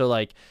started. So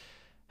like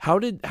how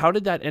did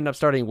that end up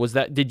starting?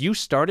 Did you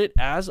start it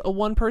as a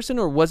one person,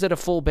 or was it a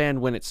full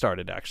band when it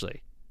started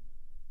actually?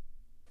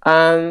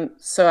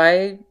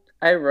 So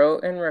I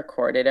wrote and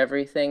recorded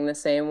everything the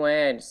same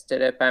way. I just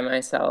did it by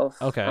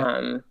myself.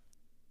 Okay.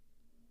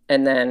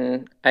 And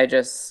then I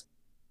just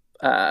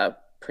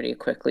pretty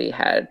quickly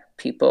had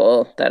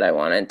people that I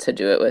wanted to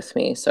do it with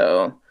me.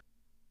 So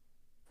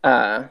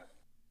uh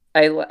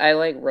I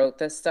like wrote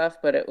this stuff,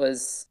 but it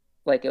was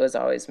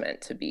always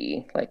meant to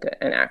be like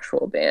an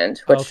actual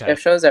band, which Okay. if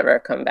shows ever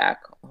come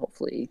back,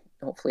 hopefully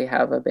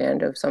have a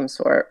band of some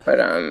sort. But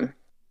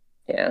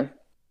yeah.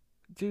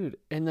 Dude,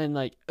 and then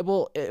like,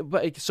 well,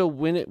 but like, so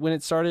when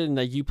it started and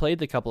like you played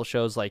the couple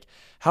shows, like,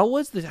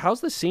 how's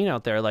the scene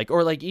out there, like,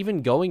 or like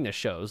even going to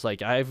shows?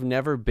 Like, I've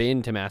never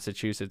been to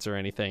Massachusetts or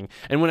anything,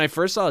 and when I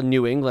first saw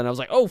New England, I was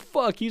like, oh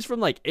fuck, he's from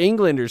like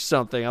England or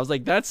something. I was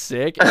like, that's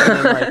sick, and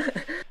then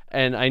like,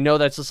 and I know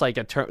that's just like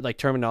a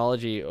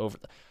terminology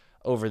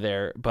over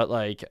there, but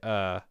like,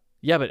 yeah,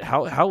 but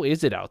how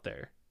is it out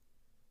there?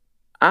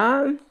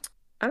 Um,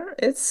 I don't,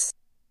 it's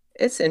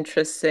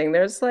interesting.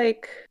 There's a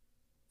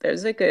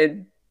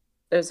good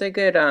there's a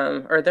good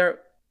or there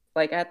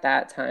like at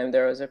that time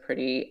there was a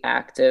pretty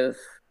active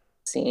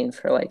scene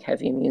for like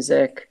heavy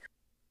music.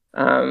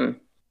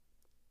 Um,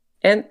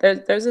 and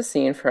there's a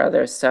scene for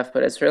other stuff,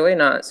 but it's really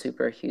not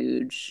super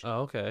huge.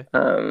 Oh, okay.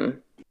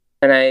 Um,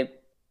 and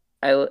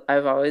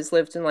I've always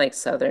lived in like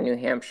southern New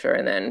Hampshire,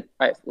 and then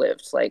I've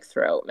lived like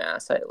throughout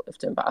Mass. I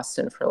lived in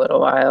Boston for a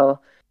little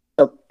while.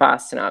 So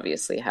Boston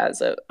obviously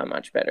has a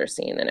much better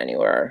scene than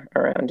anywhere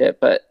around it,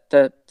 but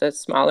the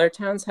smaller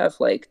towns have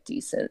like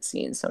decent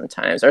scenes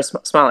sometimes, or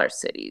smaller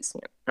cities.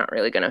 You're not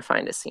really going to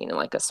find a scene in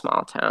like a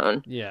small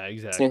town. Yeah, 'Cause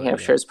New exactly.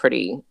 Hampshire Yeah. is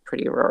pretty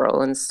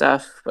rural and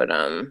stuff, but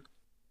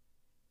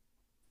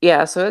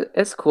yeah, so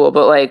it's cool,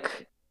 but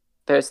like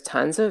there's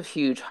tons of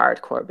huge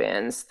hardcore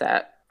bands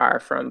that are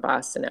from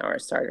Boston now or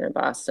started in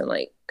Boston,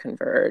 like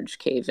Converge,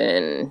 Cave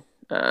In,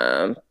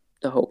 The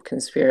Hope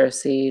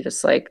Conspiracy,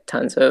 just like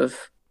tons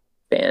of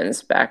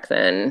bands back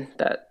then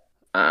that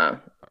were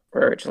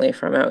originally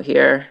from out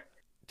here.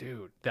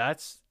 Dude,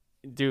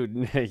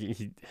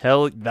 dude,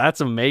 hell,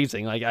 that's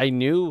amazing. Like I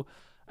knew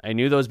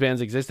those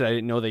bands existed. I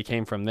didn't know they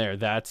came from there.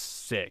 That's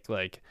sick.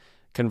 Like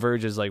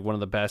Converge is like one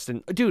of the best.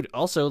 And dude,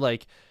 also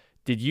like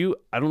I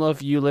don't know if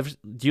do you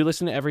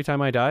listen to Every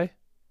Time I Die?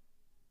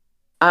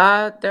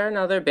 They're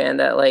another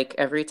band that like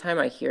every time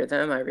I hear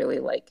them, I really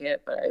like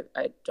it, but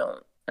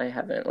I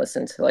haven't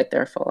listened to like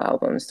their full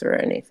albums or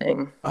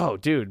anything. Oh,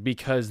 dude,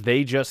 because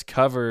they just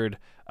covered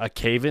a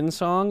Cave-In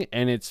song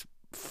and it's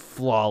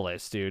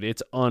flawless, dude.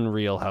 It's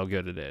unreal how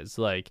good it is.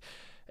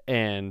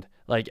 And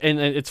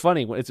it's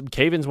funny. It's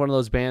Cave-In's one of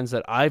those bands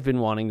that I've been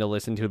wanting to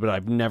listen to, but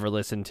I've never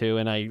listened to,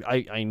 and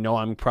I know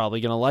I'm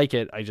probably gonna like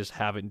it. I just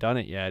haven't done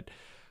it yet.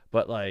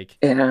 But like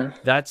Yeah.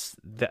 that's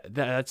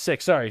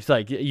sick. Sorry, it's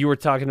like you were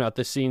talking about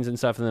the scenes and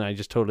stuff, and then I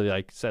just totally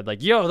like said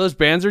like, yo, those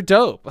bands are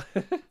dope.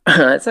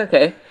 It's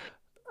okay.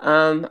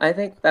 I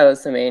think that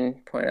was the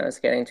main point I was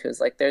getting to is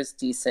like there's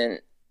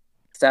decent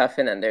stuff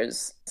and then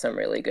there's some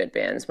really good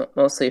bands,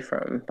 mostly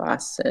from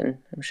Boston.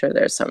 I'm sure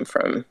there's some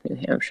from New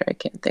Hampshire I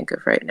can't think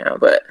of right now,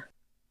 but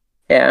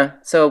yeah.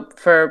 So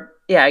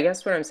yeah, I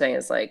guess what I'm saying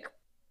is like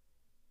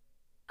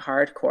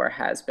hardcore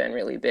has been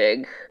really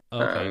big.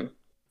 Okay. Um,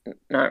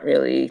 Not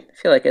really, I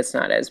feel like it's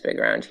not as big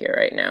around here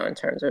right now in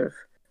terms of,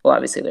 well,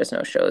 obviously there's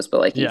no shows, but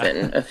like Yeah.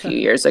 even a few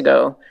years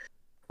ago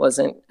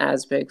wasn't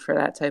as big for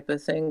that type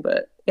of thing.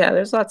 But yeah,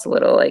 there's lots of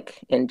little like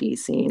indie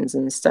scenes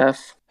and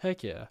stuff.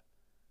 Heck yeah.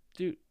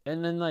 Dude,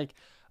 and then like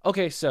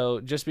okay,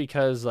 so just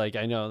because like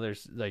I know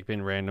there's like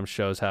been random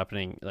shows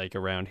happening like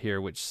around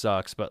here, which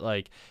sucks, but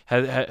like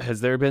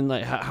has there been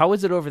like how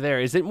is it over there?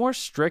 Is it more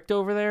strict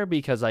over there?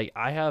 Because like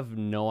I have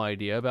no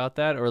idea about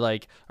that, or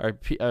like are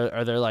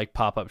there like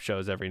pop-up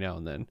shows every now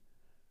and then?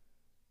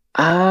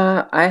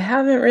 I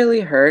haven't really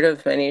heard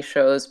of many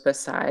shows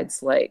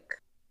besides like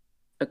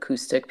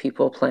acoustic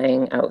people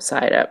playing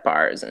outside at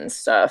bars and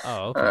stuff.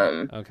 Oh,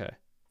 okay. Okay.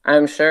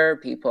 I'm sure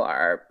people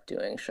are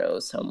doing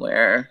shows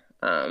somewhere.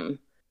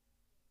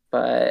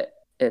 But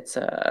it's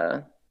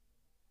I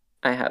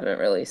haven't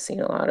really seen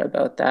a lot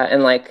about that.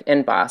 And like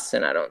in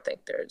Boston, I don't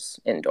think there's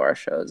indoor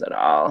shows at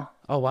all.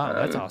 Oh, wow,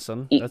 that's Um,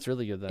 awesome. e That's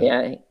really good then.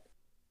 yeah,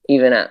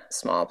 even at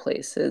small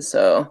places.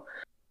 So,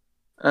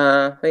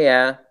 but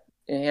yeah,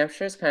 New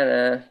Hampshire's kind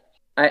of.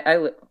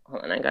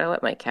 Hold on, I gotta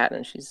let my cat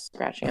in. She's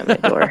scratching at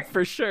my door.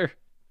 For sure.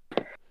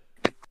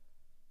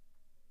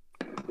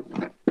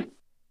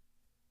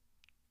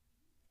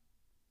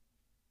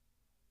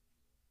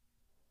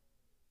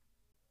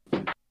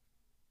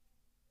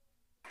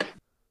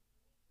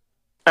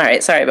 All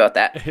right, sorry about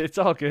that. It's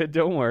all good.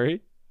 Don't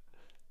worry.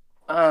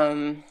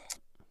 Um,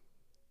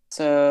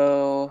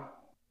 so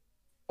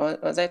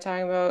what was I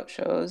talking about?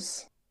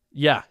 Shows?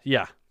 Yeah,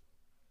 yeah.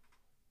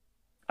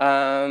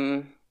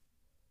 Um,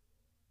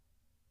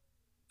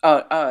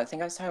 I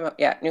think I was talking about,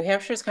 yeah, New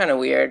Hampshire's kind of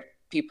weird.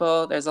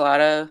 There's a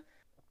lot of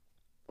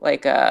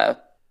like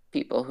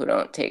people who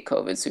don't take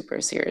COVID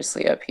super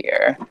seriously up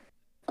here.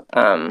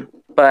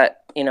 But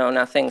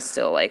nothing's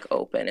still like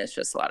open. It's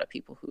just a lot of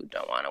people who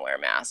don't want to wear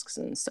masks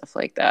and stuff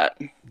like that.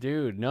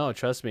 Dude, no,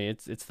 trust me,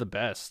 it's the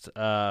best.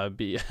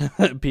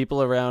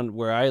 People around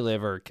where I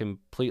live are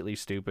completely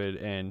stupid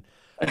and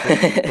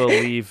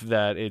believe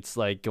that it's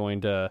like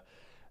going to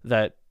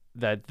that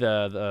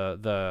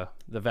the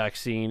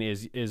vaccine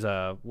is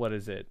what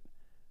is it?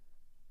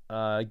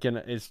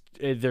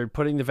 They're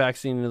putting the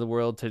vaccine into the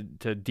world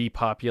to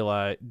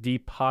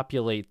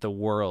depopulate the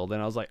world,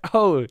 and I was like,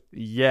 oh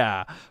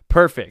yeah,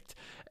 perfect.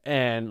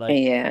 And like,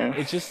 Yeah.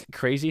 it's just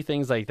crazy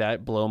things like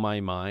that blow my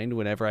mind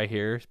whenever I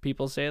hear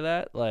people say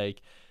that.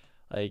 Like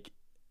I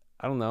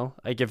don't know,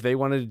 like if they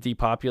wanted to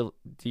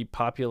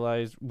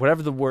depopulize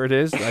whatever the word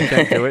is, I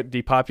can't do it,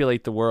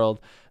 depopulate the world,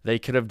 they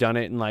could have done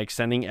it in like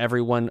sending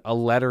everyone a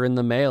letter in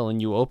the mail,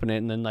 and you open it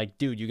and then like,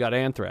 dude, you got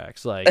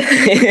anthrax, like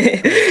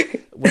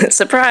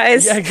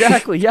Surprise. yeah,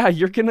 exactly, yeah,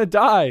 you're gonna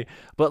die.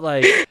 But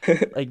like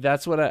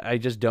that's what I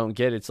just don't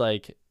get. It's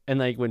like, and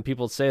like when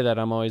people say that,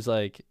 I'm always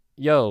like,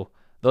 yo,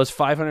 those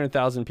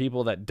 500,000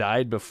 people that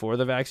died before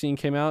the vaccine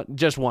came out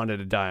just wanted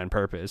to die on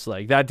purpose.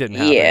 Like that didn't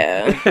happen.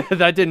 Yeah.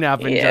 That didn't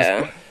happen.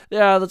 Yeah.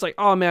 That's like,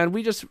 oh man,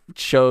 we just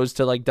chose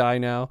to like die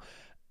now.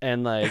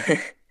 And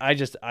like, I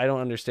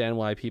don't understand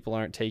why people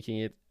aren't taking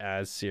it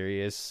as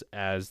serious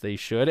as they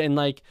should. And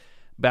like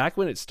back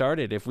when it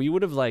started, if we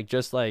would have like,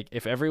 just like,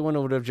 if everyone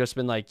would have just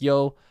been like,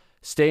 yo,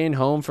 staying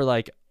home for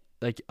like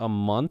a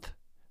month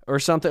or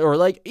something, or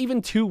like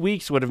even 2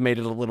 weeks would have made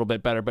it a little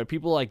bit better. But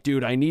people are like,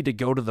 dude, I need to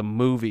go to the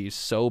movies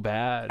so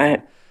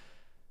bad.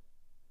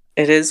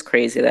 It is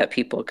crazy that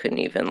people couldn't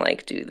even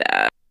like do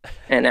that.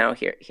 And now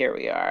here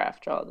we are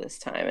after all this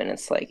time, and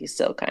it's like you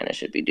still kind of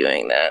should be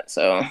doing that.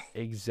 So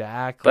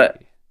Exactly.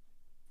 But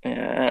yeah,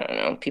 I don't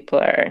know.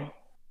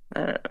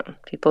 I don't know.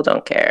 People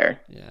don't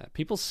care. Yeah,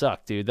 people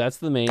suck, dude. That's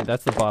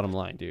the bottom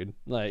line, dude.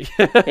 Like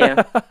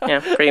Yeah,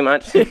 pretty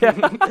much.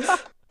 Yeah.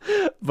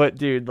 But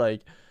dude,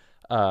 like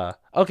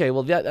okay,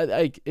 well that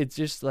like it's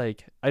just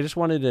like I just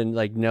wanted to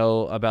like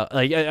know about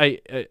like I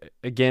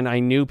again, I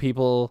knew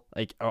people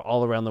like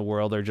all around the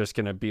world are just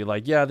gonna be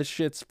like, yeah, this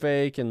shit's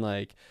fake, and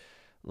like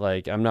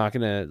I'm not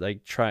gonna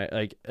like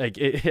try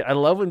I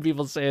love when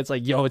people say it's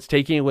like, yo, it's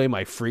taking away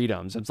my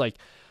freedoms. It's like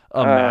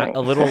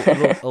a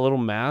little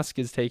mask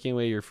is taking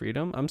away your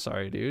freedom. I'm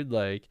sorry, dude.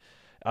 Like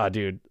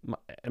dude,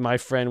 my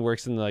friend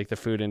works in like the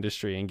food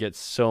industry and gets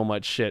so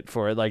much shit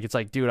for it. Like it's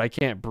like, dude, I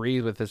can't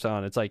breathe with this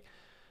on. It's like,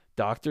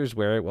 doctors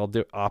wear it while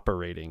they're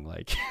operating.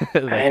 Like,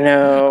 I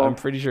know. I'm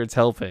pretty sure it's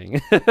helping.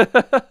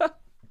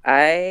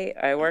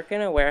 I work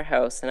in a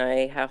warehouse and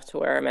I have to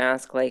wear a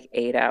mask like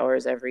 8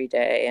 hours every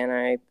day, and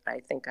I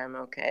think I'm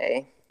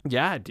okay.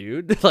 Yeah,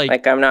 dude.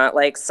 Like I'm not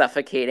like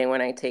suffocating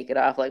when I take it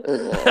off. Like,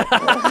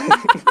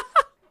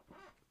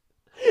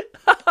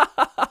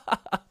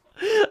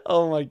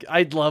 oh my,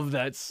 I love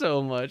that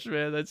so much,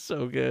 man. That's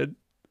so good.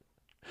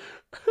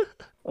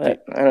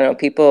 But I don't know.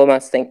 People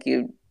must think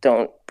you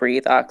don't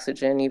breathe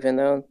oxygen, even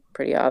though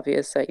pretty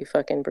obvious that you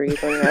fucking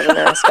breathe when you have a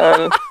mask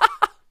on.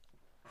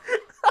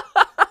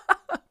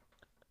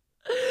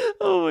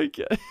 Oh my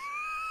god.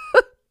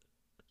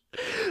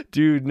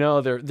 Dude,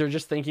 no, they're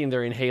just thinking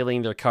they're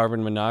inhaling their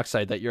carbon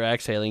monoxide that you're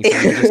exhaling, so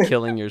you're just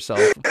killing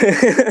yourself.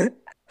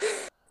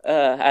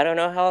 I don't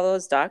know how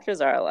those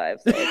doctors are alive.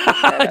 Like,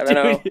 I don't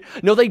know.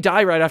 No, they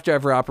die right after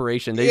every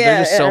operation. There's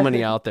just so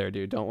many out there,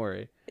 dude. Don't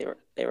worry.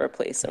 They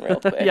replace them real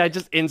quick. Yeah,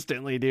 just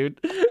instantly,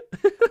 dude.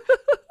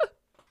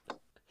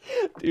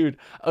 Dude,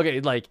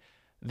 okay, like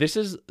this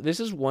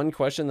is one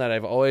question that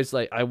I've always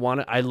like I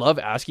love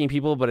asking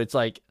people, but it's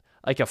like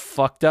a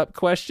fucked up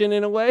question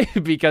in a way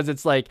because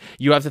it's like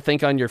you have to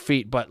think on your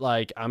feet, but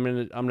like I'm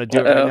gonna do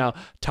it right now.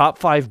 Top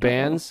 5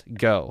 bands,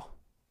 go.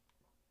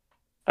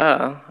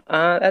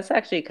 That's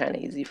actually kind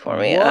of easy for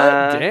me. What?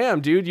 Damn,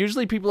 dude.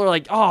 Usually people are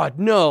like, oh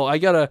no, I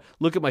gotta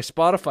look at my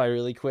Spotify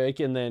really quick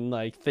and then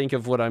like think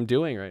of what I'm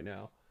doing right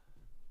now.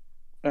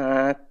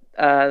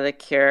 The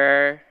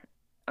Cure,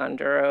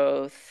 Under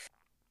Oath,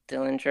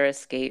 Dillinger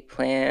Escape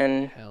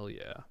Plan. Hell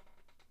yeah.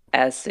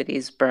 As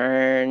Cities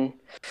Burn.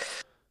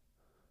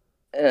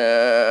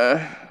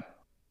 I'm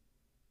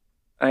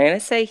gonna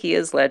say He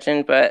Is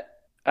Legend, but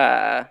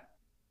I'm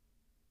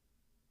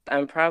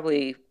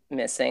probably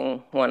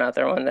missing one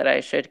other one that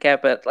I should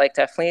get, but like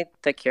definitely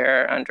The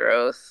Cure, Under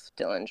Oath,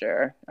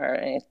 Dillinger are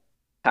my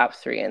top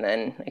 3, and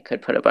then I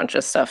could put a bunch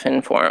of stuff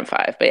in 4 and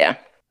 5, but yeah.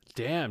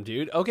 Damn,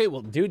 dude. Okay,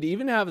 well, dude, to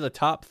even have the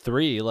top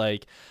 3,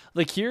 like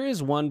The Cure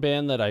is one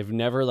band that I've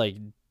never like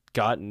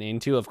gotten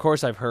into. Of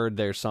course, I've heard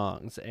their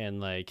songs and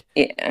like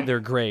they're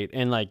great,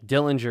 and like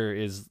Dillinger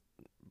is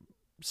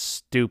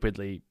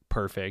stupidly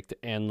perfect,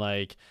 and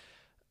like,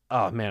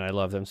 oh man, I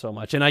love them so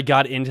much. And I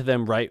got into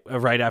them right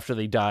after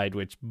they died,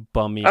 which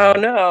bummed me out. Oh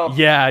no.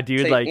 Yeah,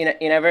 dude. So like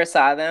you never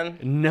saw them?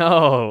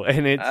 No,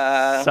 and it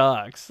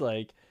sucks.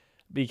 Like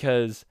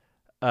because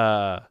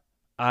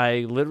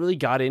I literally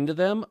got into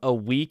them a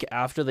week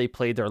after they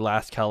played their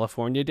last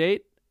California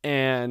date,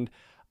 and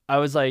I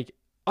was like,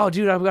 oh,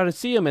 dude, I've got to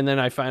see them. And then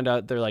I find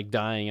out they're like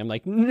dying. I'm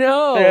like,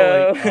 no,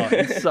 No. like, oh,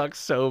 it sucks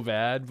so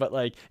bad. But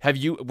like,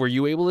 were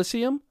you able to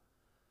see them?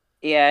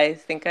 Yeah, I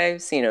think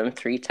I've seen him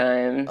 3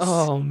 times.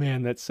 Oh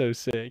man, that's so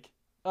sick.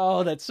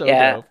 Oh, that's so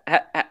Yeah.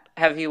 dope.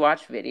 Have you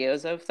watched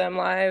videos of them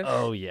live?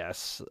 Oh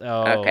yes.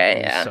 Oh, it Okay,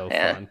 was yeah, so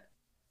yeah. fun,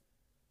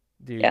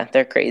 dude. Yeah,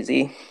 they're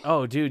crazy.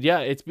 Oh, dude, yeah,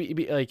 it's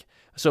like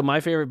so.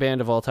 My favorite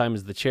band of all time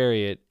is the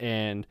Chariot,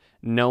 and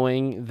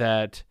knowing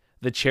that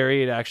the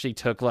Chariot actually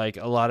took like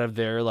a lot of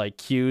their like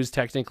cues,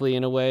 technically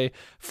in a way,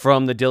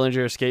 from the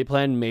Dillinger Escape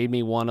Plan, made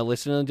me want to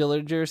listen to the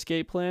Dillinger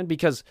Escape Plan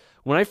because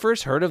when I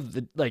first heard of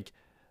the like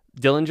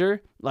Dillinger,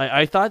 like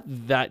I thought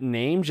that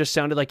name just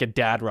sounded like a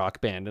dad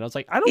rock band, and I was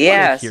like, I don't want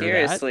Yeah, to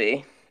hear that.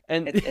 seriously.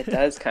 And It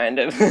does kind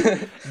of.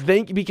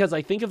 because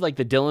I think of like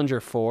the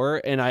Dillinger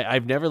 4, and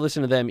I've never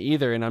listened to them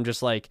either, and I'm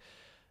just like,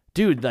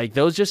 dude, like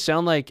those just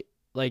sound like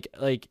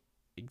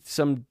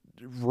some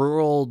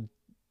rural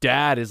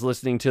dad is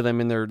listening to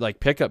them in their like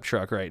pickup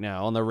truck right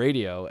now on the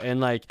radio,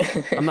 and like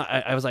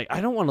I was like,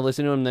 I don't want to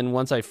listen to them. Then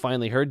once I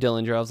finally heard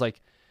Dillinger, I was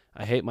like,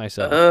 I hate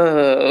myself.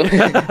 Oh,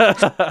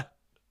 Yeah,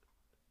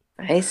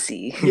 I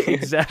see.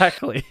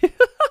 exactly.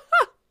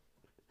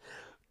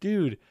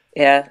 Dude.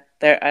 Yeah,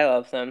 I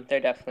love them. They're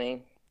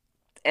definitely,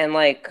 and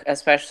like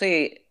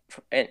especially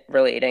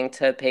relating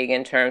to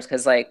pagan terms,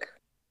 because like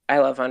I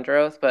love Under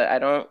Oath, but I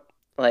don't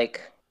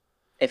like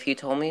if you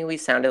told me we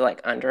sounded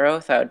like Under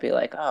Oath, I would be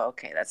like, oh,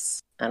 okay,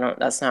 that's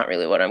not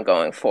really what I'm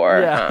going for.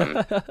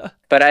 Yeah.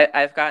 But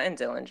I've gotten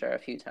Dillinger a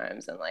few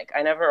times, and like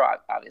I never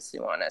obviously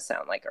want to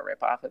sound like a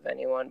ripoff of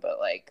anyone, but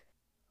like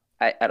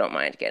I don't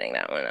mind getting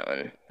that one.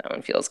 That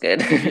one feels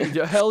good.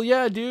 Hell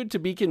yeah, dude. To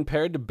be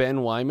compared to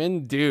Ben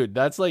Wyman, dude,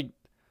 that's like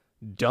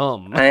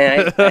dumb.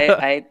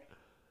 I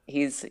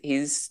he's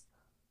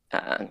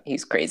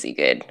crazy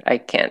good. I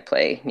can't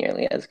play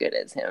nearly as good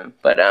as him,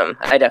 but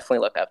I definitely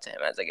look up to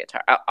him as a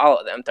guitar. All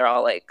of them, they're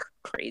all like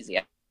crazy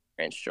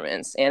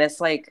instruments, and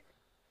it's like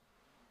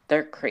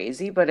they're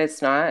crazy, but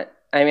it's not.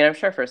 I mean, I'm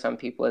sure for some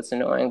people it's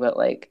annoying, but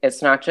like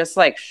it's not just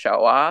like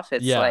show off.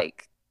 It's Yeah.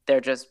 like they're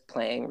just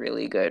playing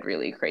really good,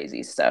 really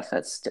crazy stuff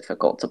that's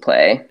difficult to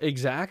play.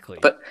 Exactly.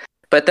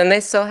 But then they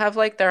still have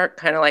like their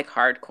kind of like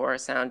hardcore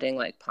sounding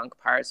like punk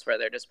parts where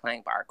they're just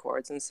playing bar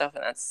chords and stuff,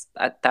 and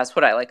that's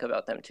what I like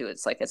about them too.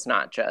 It's like it's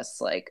not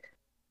just like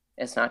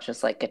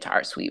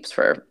guitar sweeps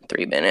for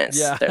 3 minutes.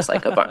 Yeah. There's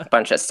like a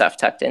bunch of stuff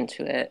tucked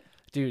into it.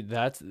 Dude,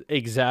 that's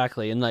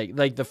exactly. And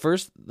like the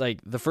first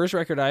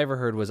record I ever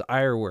heard was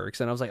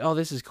Ironworks, and I was like, "Oh,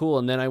 this is cool."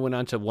 And then I went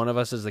on to One of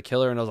Us Is the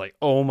Killer, and I was like,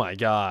 "Oh my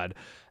god."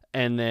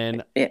 And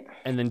then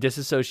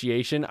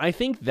Disassociation. I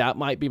think that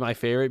might be my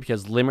favorite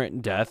because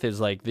Limerent Death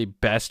is like the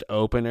best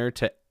opener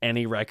to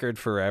any record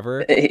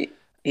forever.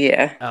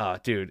 Yeah. Oh,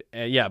 dude.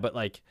 Yeah, but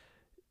like,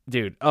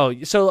 dude.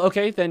 Oh, so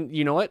okay, then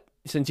you know what?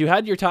 Since you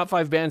had your top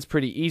 5 bands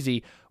pretty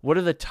easy, what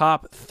are the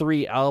top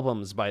 3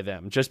 albums by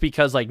them? Just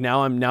because like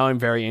now I'm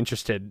very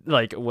interested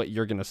like what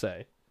you're going to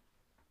say.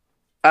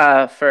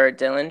 For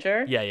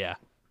Dillinger? Yeah.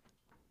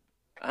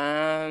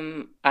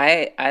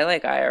 I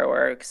like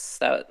Ironworks.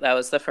 That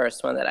was the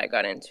first one that I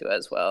got into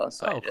as well.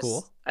 So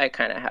cool. I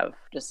kind of have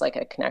just like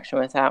a connection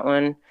with that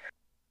one.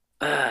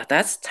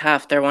 That's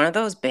tough. They're one of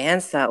those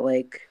bands that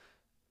like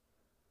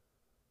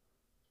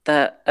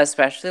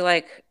especially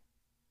like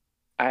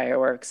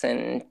Ironworks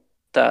and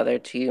the other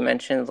two you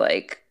mentioned,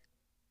 like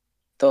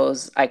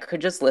those I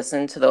could just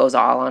listen to those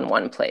all on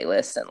one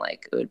playlist, and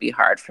like it would be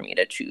hard for me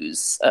to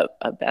choose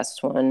a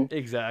best one.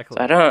 Exactly.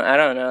 So I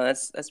don't know.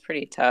 That's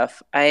pretty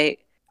tough. I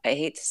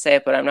hate to say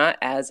it, but I'm not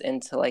as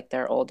into like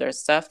their older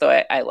stuff,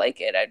 though I like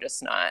it. I'm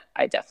just not.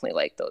 I definitely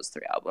like those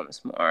 3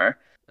 albums more.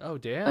 Oh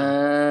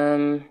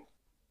damn.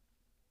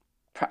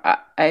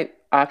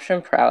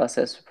 Option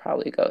Paralysis would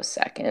probably go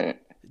second.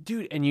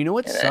 Dude, and you know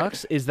what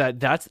sucks is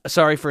that's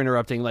sorry for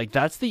interrupting. Like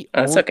that's the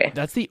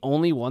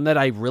only one that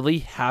I really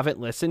haven't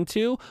listened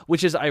to,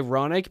 which is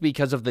ironic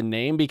because of the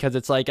name, because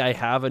it's like I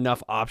have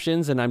enough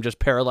options and I'm just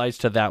paralyzed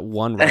to that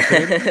one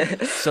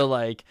record. So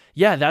like,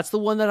 yeah, that's the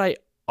one that I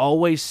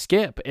always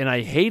skip, and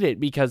I hate it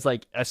because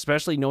like,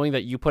 especially knowing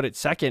that you put it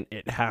second,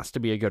 it has to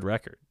be a good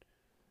record.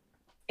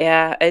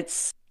 Yeah,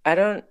 it's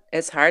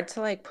hard to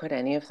like put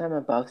any of them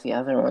above the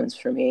other ones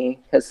for me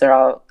because they're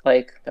all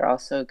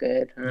so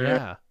good.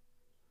 Yeah.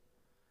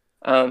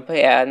 But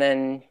yeah, and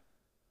then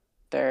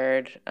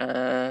third,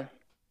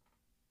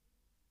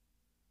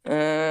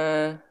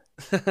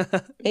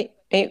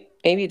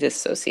 maybe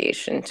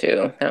Dissociation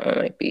too. That one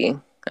might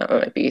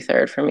be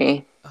third for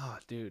me. Oh,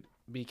 dude,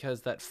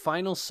 because that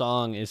final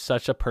song is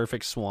such a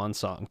perfect swan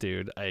song,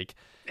 dude. Like,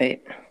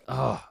 Right.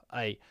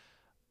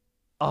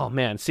 oh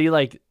man, see,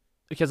 like,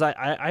 because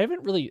I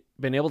haven't really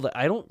been able to,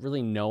 I don't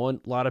really know a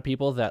lot of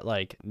people that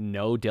like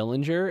know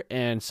Dillinger,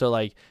 and so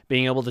like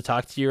being able to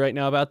talk to you right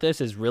now about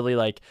this is really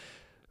like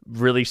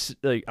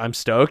I'm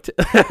stoked.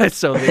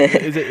 So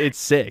it's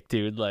sick,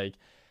 dude. Like,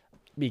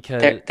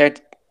 because They're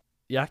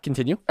yeah,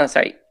 continue. oh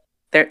sorry.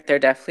 They're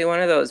definitely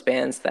one of those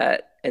bands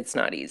that it's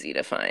not easy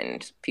to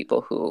find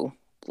people who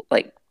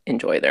like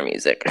enjoy their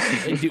music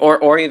Dude,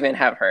 or even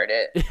have heard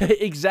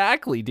it.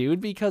 exactly,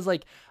 dude, because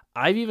like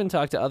I've even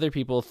talked to other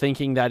people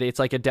thinking that it's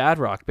like a dad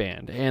rock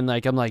band, and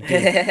like I'm like,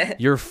 dude,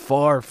 you're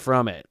far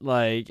from it.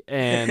 Like,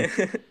 and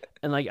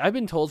like I've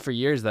been told for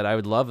years that I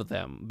would love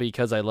them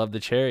because I love the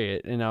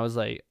Chariot, and I was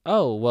like,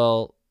 oh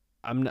well,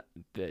 I'm not.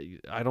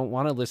 I don't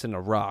want to listen to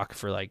rock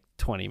for like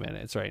 20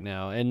 minutes right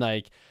now, and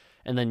like,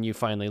 and then you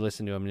finally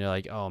listen to them, and you're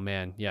like, oh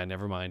man, yeah,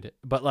 never mind.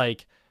 But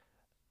like,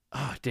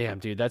 oh damn,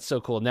 dude, that's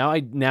so cool. Now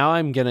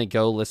I'm gonna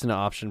go listen to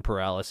Option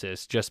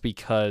Paralysis just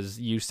because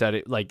you said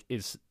it. Like,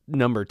 it's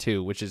number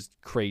 2, which is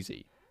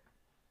crazy.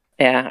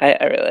 Yeah,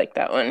 I really like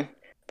that one.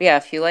 But yeah,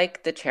 if you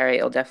like the Cherry,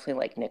 you'll definitely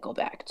like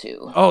Nickelback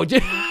too. Oh,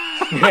 dude,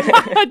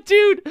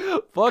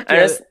 fuck I'm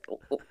yeah. just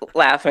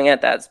laughing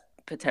at that's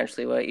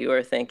potentially what you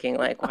were thinking.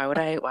 Like, why would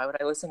I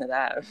listen to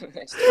that? I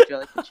just told you I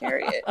like the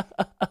Chariot.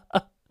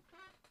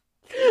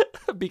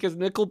 Because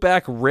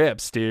Nickelback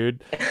rips,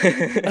 dude.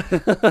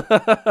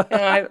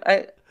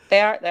 They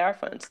are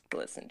fun to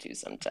listen to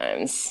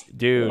sometimes.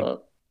 Dude,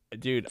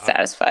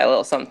 Satisfy a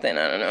little something.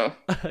 I don't know.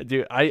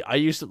 dude, I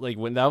used to like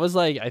when that was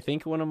like I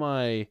think one of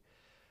my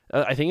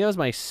I think it was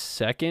my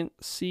second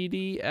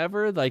CD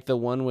ever, like the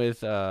one with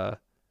This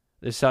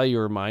Is How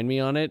You Remind Me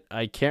on it.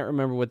 I can't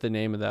remember what the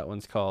name of that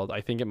one's called. I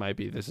think it might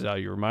be This Is How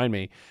You Remind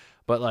Me.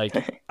 But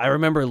like I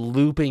remember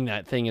looping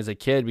that thing as a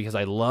kid because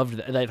I loved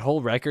that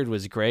whole record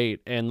was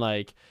great. And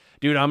like,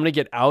 dude, I'm gonna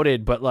get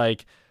outed, but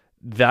like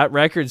that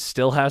record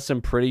still has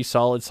some pretty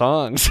solid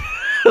songs.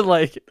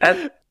 Like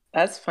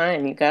that's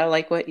fine. You gotta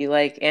like what you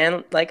like,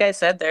 and like I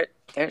said, their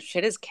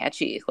shit is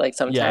catchy. Like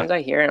sometimes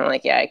I hear it and I'm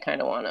like, yeah, I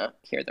kind of want to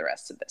hear the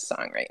rest of this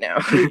song right now.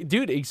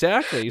 Dude,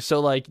 exactly. So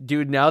like,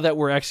 dude, now that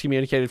we're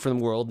excommunicated from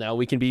the world, now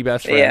we can be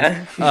best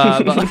friends. Yeah.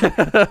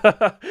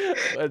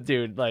 But,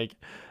 dude, like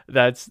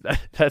that's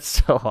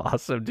so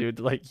awesome, dude.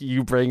 Like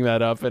you bring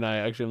that up and I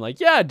actually am like,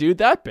 yeah, dude,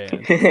 that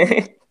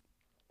band.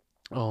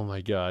 Oh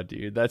my god,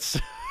 dude. That's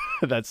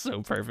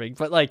so perfect.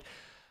 But like,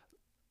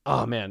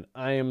 oh man,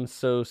 I am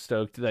so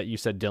stoked that you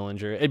said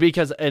Dillinger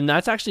because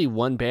that's actually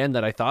one band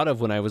that I thought of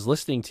when I was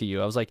listening to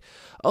you. I was like,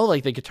 oh,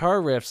 like the guitar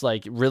riffs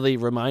like really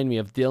remind me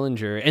of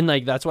Dillinger, and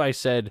like that's why I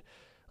said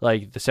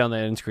like the Sound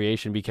That Ends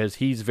Creation because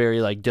he's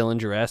very like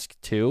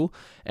Dillinger-esque too,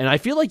 and I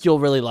feel like you'll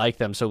really like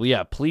them. So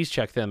yeah, please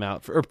check them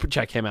out or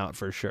check him out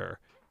for sure.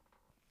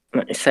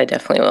 Nice, I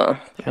definitely will.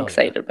 I'm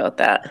excited about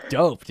that.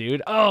 Dope,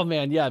 dude. Oh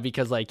man, yeah,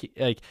 because like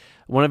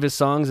one of his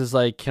songs is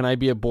like, "Can I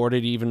be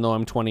aborted even though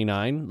I'm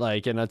 29?"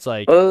 Like, and it's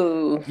like,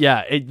 oh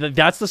yeah,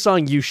 that's the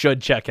song you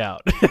should check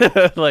out.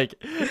 Like,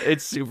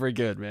 it's super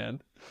good,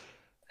 man.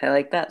 I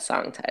like that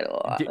song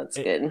title a lot. That's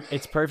good.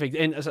 It's perfect,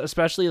 and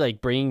especially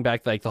like bringing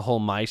back like the whole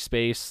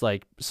MySpace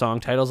like song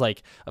titles,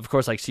 like of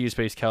course like See You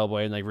Space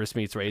Cowboy and like Wrist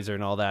Meets Razor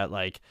and all that,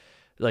 like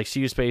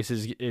See You Space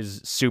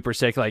is super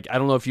sick. Like I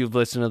don't know if you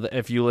listen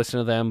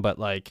to them, but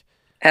like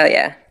hell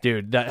yeah,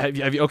 dude. That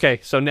have you okay?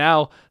 So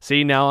now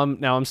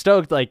I'm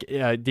stoked. Like,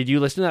 did you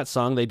listen to that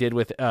song they did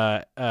with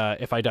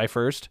If I Die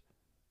First?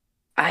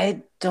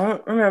 I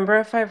don't remember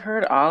if I've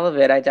heard all of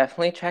it. I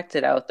definitely checked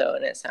it out though,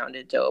 and it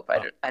sounded dope.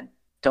 I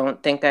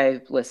don't think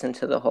I listened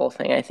to the whole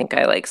thing. I think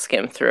I like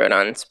skimmed through it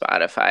on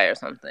Spotify or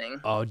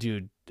something. Oh,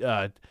 dude.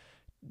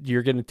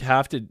 You're going to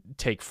have to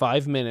take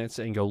 5 minutes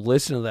and go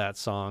listen to that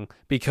song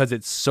because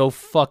it's so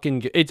fucking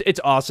good.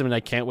 It's awesome, and I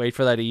can't wait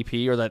for that EP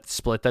or that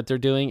split that they're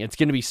doing. It's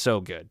going to be so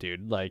good,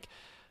 dude. Like,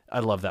 I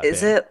love that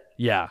band.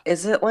 Yeah.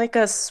 Is it like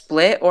a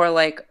split or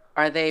like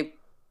are they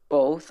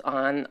both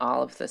on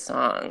all of the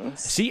songs?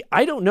 See,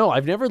 I don't know.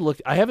 I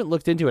haven't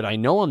looked into it. I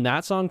know on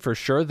that song for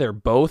sure they're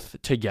both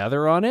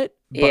together on it.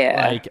 But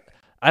yeah. Like,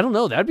 I don't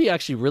know. That'd be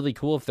actually really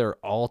cool if they're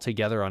all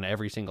together on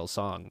every single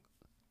song.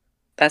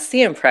 That's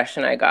the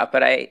impression I got,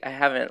 but I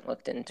haven't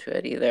looked into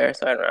it either,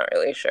 so I'm not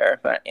really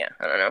sure. But yeah,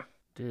 I don't know.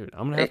 Dude,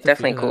 I'm gonna have it's to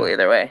definitely cool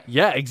either way.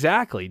 Yeah,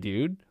 exactly,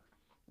 dude.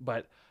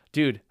 But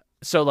dude,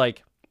 so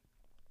like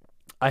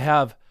I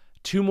have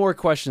 2 more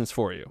questions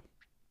for you.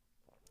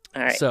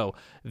 All right. So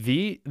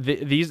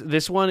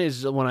this one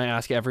is one I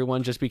ask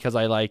everyone just because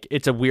I like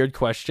it's a weird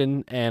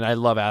question and I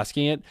love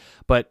asking it,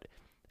 but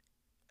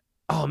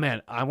oh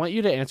man, I want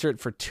you to answer it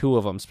for 2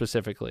 of them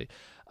specifically.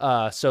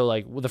 So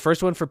like the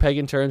first one for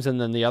Pagan Terms and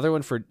then the other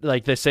one for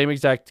like the same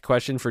exact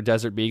question for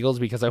Desert Beagles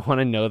because I want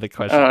to know the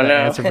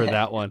answer for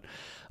that one.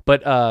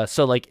 But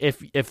so like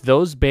if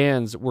those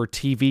bands were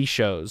TV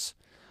shows,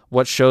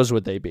 what shows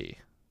would they be?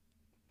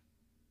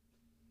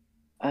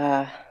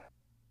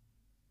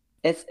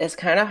 It's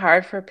kind of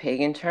hard for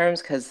Pagan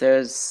Terms because there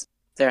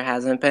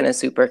hasn't been a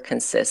super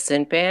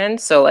consistent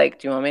band. So like,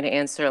 do you want me to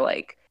answer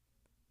like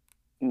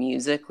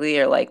musically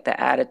or like the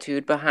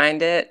attitude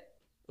behind it?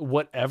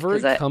 Whatever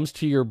comes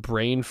to your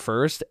brain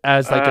first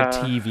as like a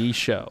TV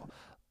show.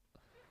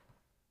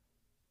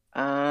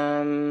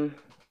 You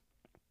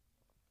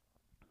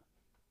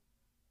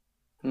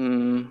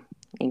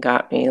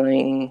got me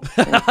like,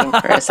 thinking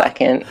for a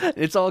second.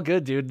 It's all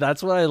good, dude.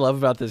 That's what I love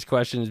about this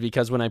question is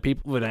because when I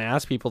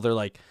ask people, they're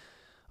like,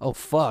 Oh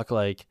fuck,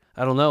 like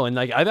I don't know. And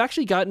like I've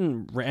actually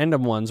gotten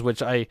random ones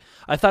which I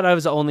thought I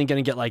was only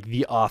going to get like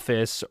The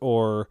Office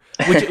or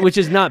which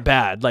is not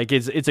bad. Like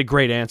it's a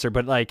great answer,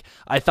 but like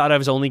I thought I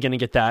was only going to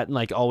get that and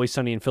like Always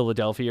Sunny in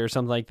Philadelphia or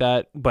something like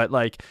that. But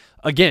like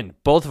again,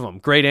 both of them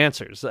great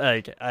answers.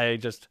 Like I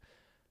just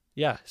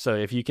yeah, so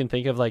if you can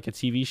think of like a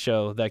TV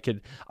show that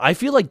could I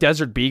feel like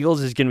Desert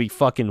Beagles is going to be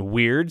fucking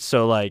weird,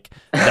 so like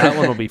that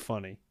one will be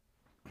funny.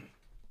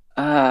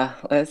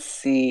 Let's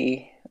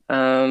see.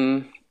 Hmm.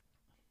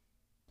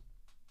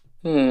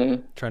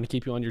 Trying to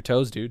keep you on your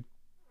toes, dude.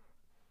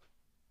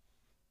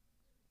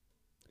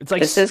 It's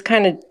like This is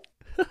kind of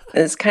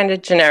It's kind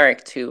of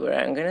generic too, but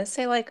I'm gonna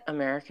say like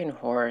American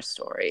Horror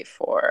Story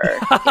for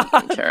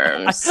in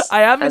terms. I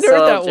haven't That's a heard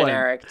little that one.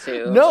 generic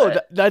too. No,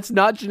 but- that's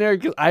not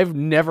generic. 'Cause I've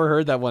never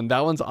heard that one.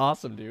 That one's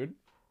awesome, dude.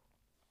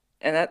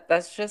 and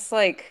that's just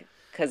like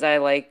because I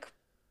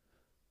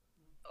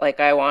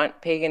I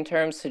want pagan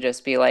terms to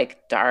just be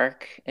like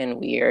dark and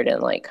weird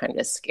and like kind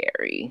of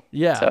scary.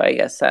 Yeah. So I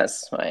guess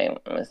that's why I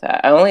went with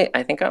that.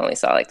 I think I only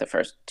saw like the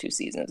first 2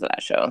 seasons of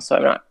that show, so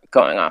I'm not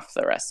going off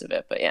the rest of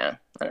it. But yeah,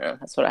 I don't know.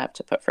 That's what I have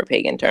to put for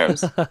pagan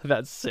terms.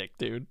 That's sick,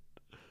 dude.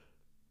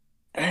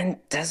 And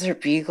Desert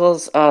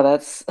Beagles. Oh,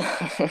 that's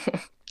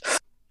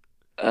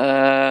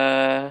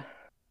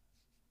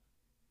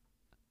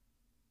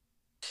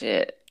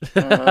shit.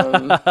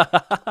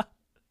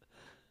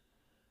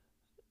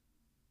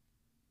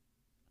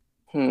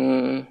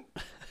 Hmm.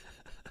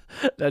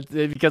 That's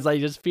because I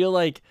just feel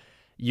like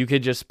you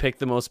could just pick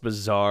the most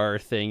bizarre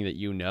thing that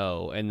you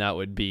know, and that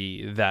would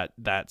be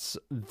that's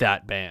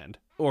that band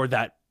or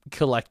that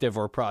collective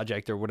or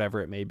project or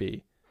whatever it may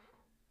be.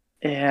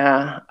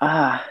 Yeah.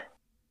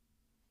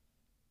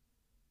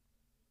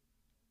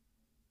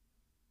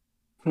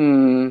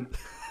 Hmm.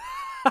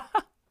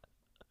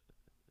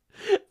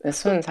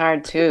 This one's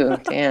hard too.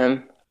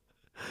 Damn.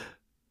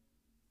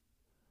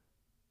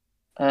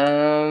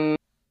 I'm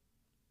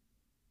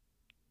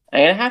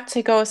gonna have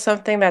to go with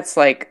something that's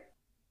like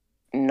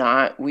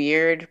not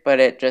weird, but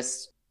it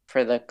just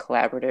for the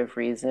collaborative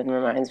reason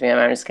reminds me of.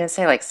 I'm just gonna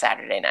say like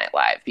Saturday Night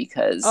Live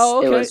because Oh,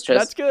 okay. it was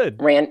That's just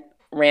good.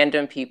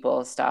 random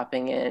people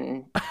stopping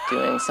in,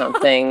 doing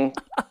something,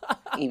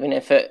 even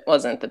if it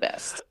wasn't the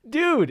best.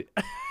 Dude.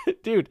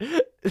 Dude.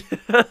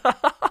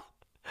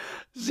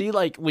 See,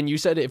 like when you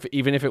said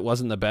even if it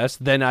wasn't the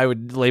best, then I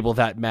would label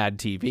that Mad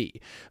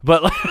TV.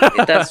 But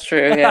That's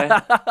true, yeah.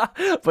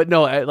 But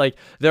no, like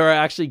there are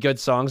actually good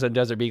songs on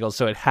Desert Beagles,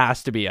 so it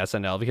has to be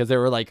SNL because there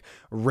were like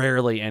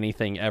rarely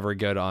anything ever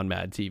good on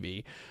Mad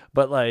TV.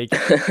 But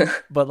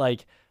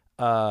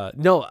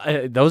no,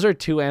 those are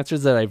two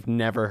answers that I've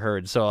never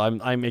heard. So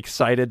I'm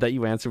excited that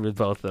you answered with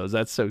both those.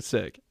 That's so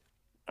sick,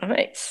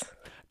 Nice.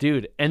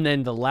 dude. And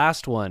then the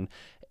last one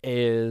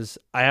is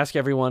I ask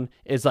everyone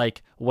is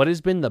like, what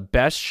has been the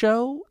best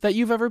show that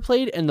you've ever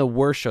played and the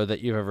worst show that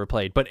you've ever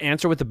played? But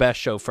answer with the best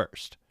show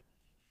first.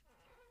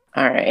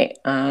 All right.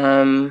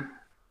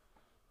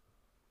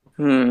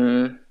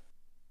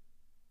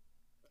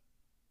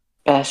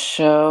 Best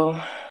show.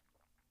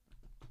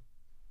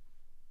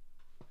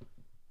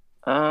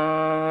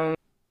 Um,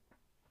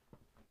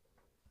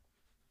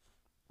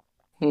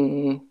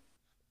 I'm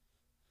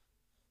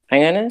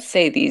gonna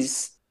say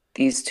these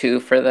two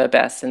for the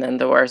best and then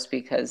the worst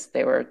because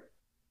they were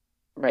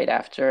right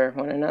after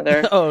one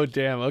another. Oh,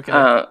 damn. Okay.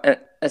 And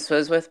this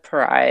was with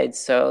Pride.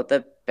 So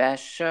the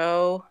best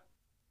show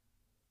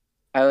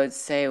I would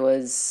say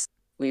was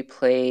we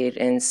played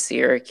in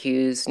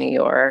Syracuse, New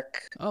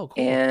York. Oh,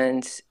 cool.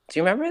 And do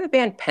you remember the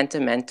band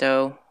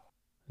Pentimento?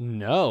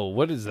 No,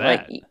 what is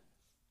Like that?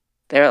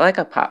 they're like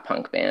a pop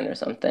punk band or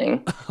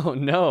something. Oh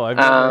no, I've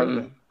never heard of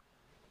them.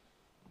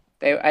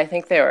 I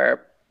think they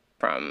were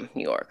from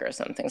New York or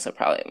something, so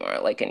probably more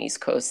like an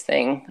East Coast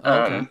thing.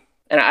 Oh, okay.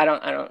 And I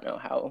don't know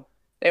how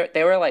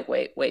they were like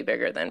way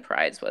bigger than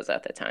Pride's was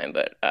at the time,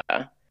 but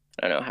I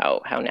don't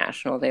know how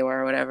national they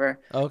were or whatever.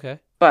 Okay.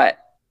 But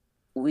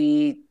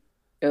it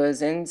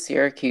was in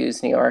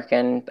Syracuse, New York,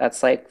 and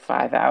that's like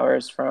 5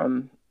 hours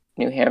from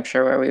New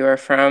Hampshire where we were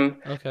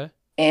from. Okay.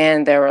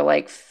 And there were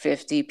like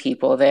 50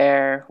 people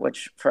there,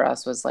 which for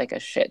us was like a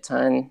shit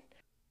ton.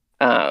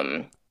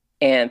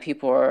 And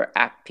people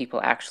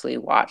actually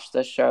watched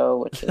the show,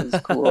 which is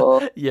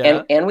cool.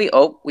 Yeah. And we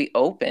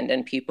opened,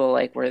 and people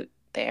like were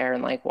there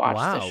and like watched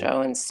Wow. the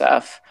show and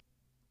stuff.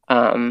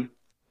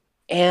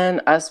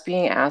 And us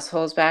being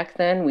assholes back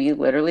then, we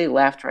literally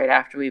left right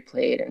after we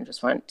played and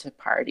just went to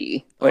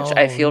party, which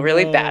I Oh, feel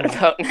really bad no.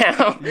 about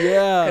now.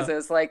 Yeah. Because it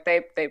was like they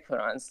put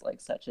on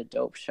like such a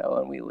dope show,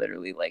 and we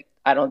literally like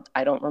I don't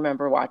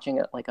remember watching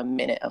it like a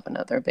minute of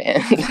another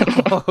band.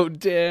 Oh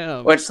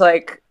damn. Which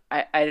like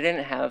I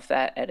didn't have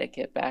that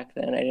etiquette back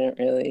then. I didn't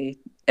really,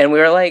 and we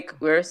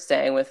were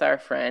staying with our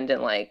friend,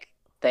 and like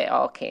they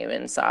all came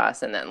and saw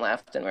us and then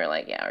left, and we are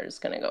like, yeah, we're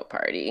just gonna go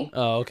party.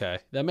 Oh, okay.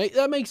 That makes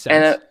And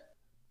sense.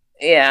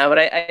 yeah, but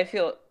I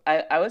feel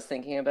I was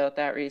thinking about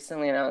that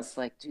recently, and I was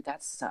like, dude,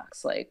 that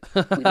sucks. Like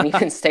we didn't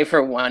even stay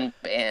for one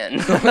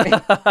band.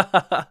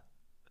 But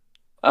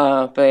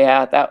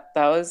yeah, that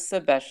was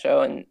the best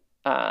show, and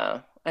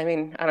I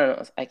mean, I don't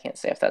know. I can't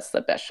say if that's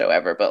the best show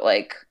ever, but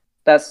like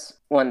that's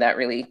one that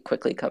really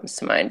quickly comes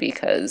to mind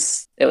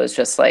because it was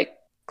just like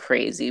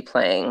crazy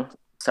playing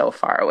so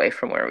far away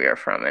from where we were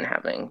from and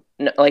having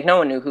like no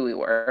one knew who we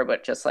were,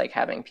 but just like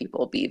having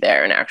people be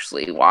there and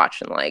actually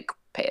watch and like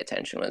pay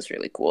attention was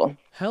really cool.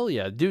 Hell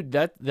yeah, dude,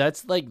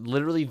 that's like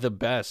literally the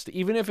best.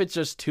 Even if it's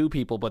just two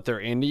people but they're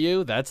into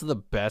you, that's the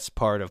best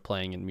part of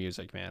playing in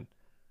music, man.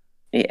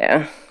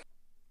 Yeah.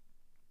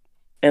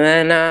 And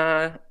then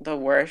the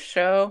worst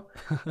show,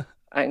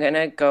 I'm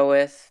gonna go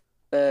with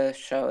the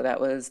show that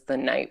was the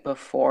night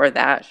before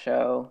that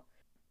show.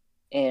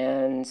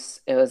 And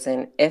it was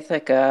in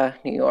Ithaca,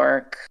 New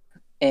York.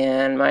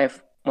 And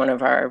one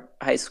of our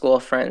high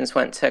school friends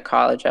went to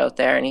college out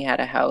there and he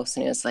had a house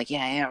and he was like,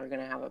 yeah, we're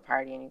gonna have a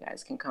party and you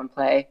guys can come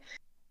play.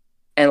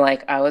 And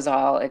like I was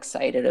all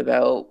excited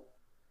about,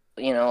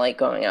 like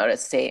going out of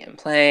state and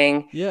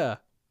playing. Yeah.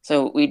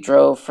 So we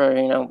drove for,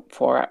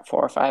 4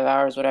 or 5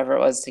 hours, whatever it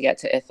was, to get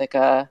to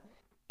Ithaca.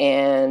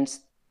 And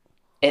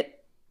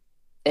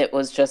it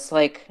was just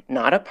like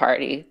not a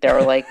party. There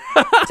were like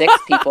 6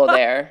 people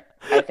there.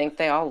 I think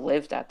they all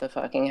lived at the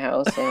fucking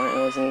house and it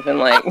wasn't even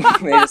like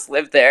they just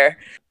lived there.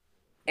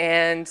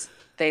 And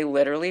they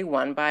literally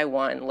one by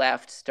one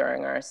left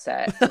during our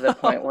set to the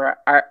point where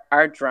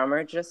our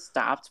drummer just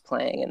stopped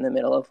playing in the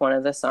middle of one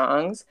of the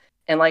songs.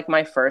 And like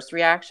my first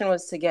reaction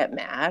was to get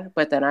mad,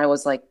 but then I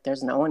was like,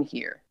 there's no one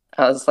here.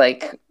 I was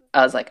like,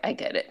 I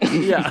get it.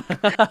 Yeah.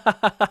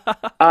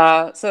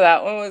 So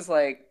that one was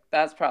like,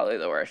 that's probably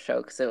the worst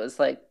show because it was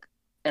like,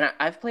 and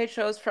I've played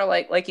shows for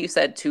like you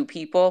said, 2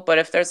 people, but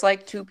if there's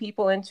like 2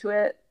 people into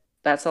it,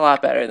 that's a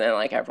lot better than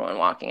like everyone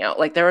walking out.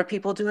 Like there were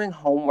people doing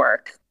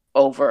homework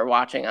over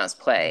watching us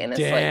play, and it's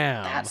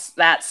Damn. like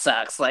that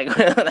sucks. Like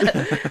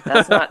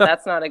that's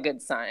not a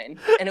good sign.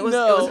 And it was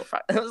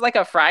like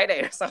a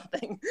Friday or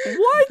something.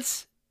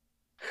 What?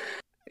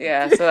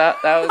 Yeah, so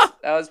that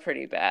was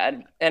pretty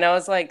bad. And I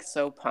was like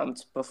so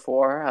pumped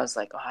before. I was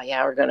like, oh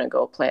yeah, we're gonna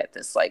go play at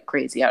this like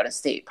crazy out of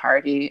state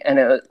party, and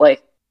it was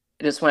like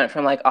it just went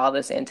from like all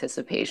this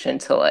anticipation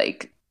to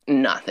like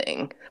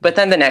nothing. But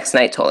then the next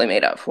night totally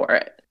made up for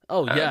it.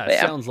 Oh yeah,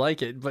 Yeah. sounds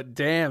like it. But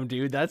damn,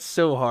 dude, that's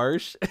so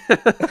harsh.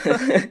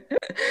 I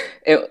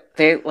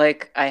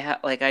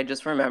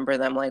just remember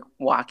them like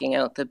walking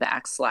out the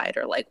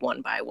backslider like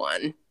one by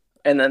one,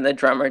 and then the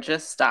drummer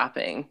just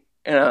stopping.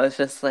 And I was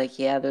just like,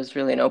 yeah, there's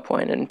really no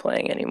point in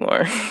playing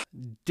anymore.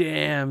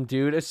 Damn,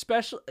 dude.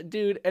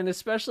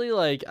 Especially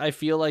like I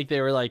feel like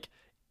they were like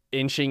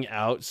inching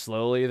out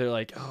slowly. They're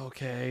like, oh,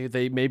 okay,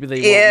 maybe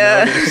they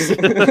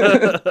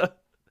won't notice.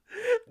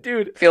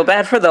 Dude, Feel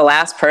bad for the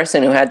last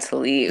person who had to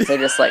leave. They're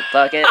just like,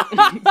 fuck it,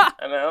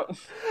 I'm out.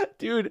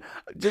 dude,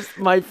 just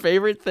my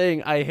favorite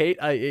thing.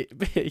 I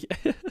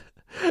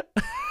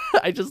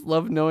just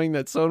love knowing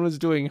that someone was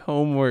doing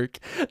homework.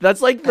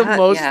 That's like the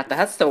most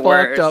that's the fucked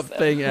worst. up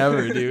thing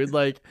ever, dude.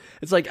 Like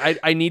it's like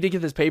I need to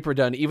get this paper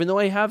done, even though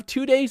I have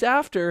 2 days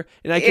after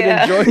and I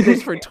can enjoy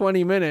this for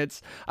 20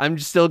 minutes. I'm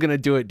still gonna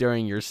do it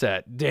during your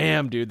set.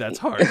 Damn, dude, that's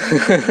hard.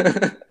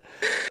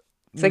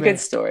 It's a good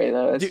story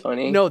though. It's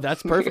funny. No,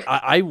 that's perfect.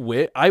 I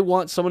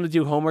want someone to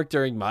do homework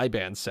during my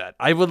band set.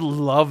 I would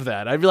love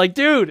that. I'd be like,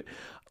 dude,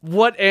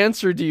 what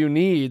answer do you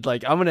need?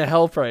 Like, I'm gonna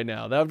help right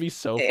now. That would be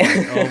so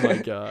fun. Oh my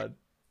god.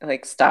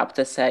 Like stop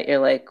the set. You're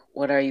like,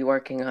 what are you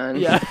working on?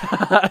 Yeah,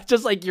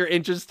 just like you're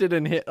interested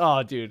in hit.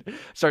 Oh, dude,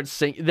 start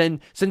sing.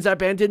 Then since that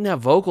band didn't have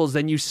vocals,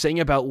 then you sing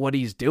about what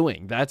he's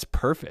doing. That's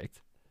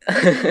perfect.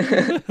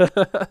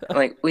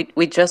 Like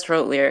we just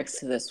wrote lyrics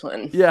to this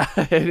one. Yeah,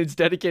 and it's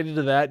dedicated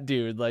to that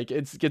dude. Like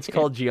it's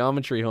called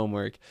geometry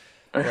homework.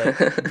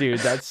 Like, dude,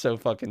 that's so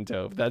fucking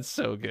dope. That's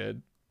so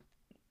good.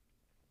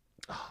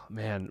 Oh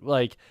man,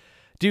 like,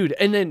 dude,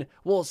 and then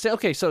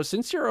okay, so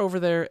since you're over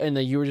there and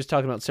then you were just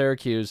talking about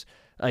Syracuse,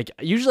 like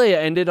usually I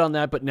ended on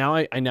that, but now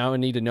I now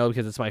need to know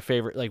because it's my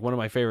favorite, like one of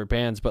my favorite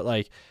bands. But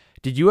like,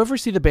 did you ever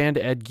see the band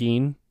Ed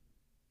Gein?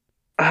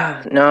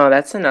 No,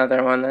 that's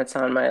another one that's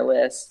on my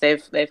list.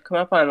 They've come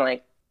up on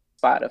like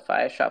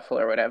Spotify Shuffle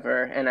or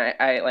whatever, and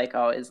I like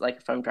always like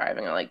if I'm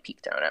driving, I like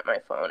peek down at my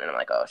phone and I'm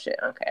like, oh shit,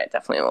 okay, I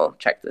definitely will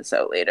check this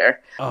out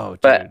later. Oh,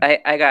 dude. But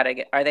I gotta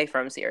get. Are they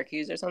from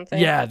Syracuse or something?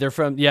 Yeah, they're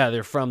from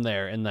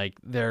there, and like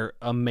they're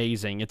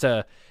amazing. It's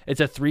a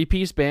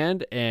 3-piece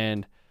band,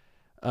 and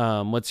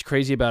what's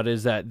crazy about it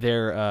is that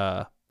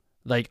they're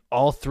like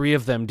all 3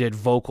 of them did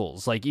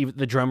vocals, like even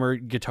the drummer,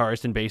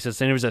 guitarist, and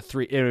bassist,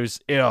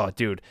 and oh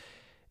dude,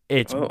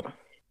 it's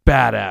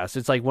badass.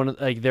 It's like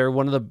they're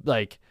one of the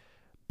like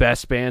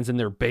best bands, and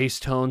their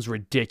bass tone's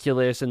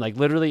ridiculous, and like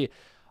literally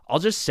I'll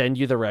just send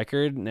you the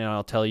record and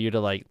I'll tell you to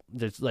like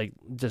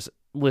just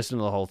listen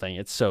to the whole thing.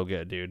 It's so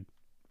good, dude.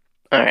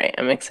 All right,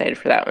 I'm excited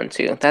for that one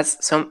too.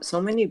 That's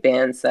so many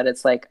bands that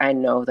it's like I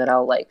know that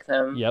I'll like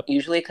them. Yep.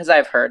 Usually because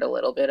I've heard a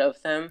little bit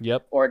of them.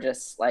 Yep. Or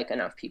just like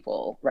enough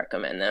people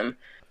recommend them.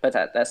 But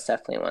that's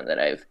definitely one that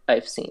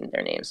I've seen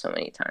their name so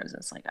many times. And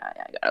it's like I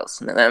gotta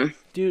listen to them,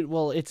 dude.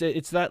 Well,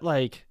 it's that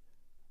like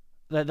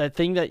that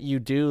thing that you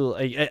do,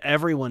 like,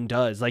 everyone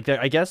does. Like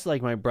I guess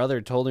like my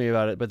brother told me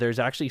about it, but there's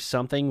actually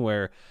something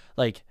where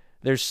like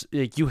there's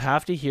like you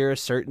have to hear a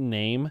certain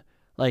name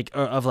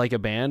of like a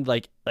band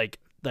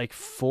like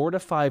 4 to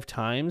 5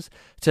 times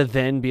to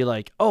then be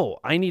like, oh,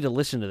 I need to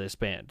listen to this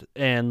band.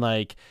 And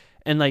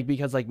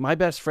because like my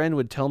best friend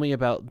would tell me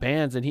about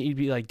bands and he'd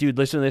be like, dude,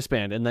 listen to this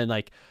band. And then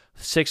like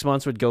 6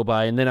 months would go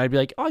by and then I'd be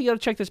like, oh, you got to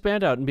check this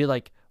band out, and be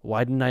like,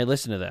 why didn't I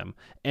listen to them?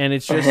 And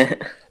it's just,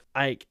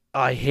 I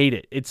hate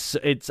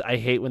it. I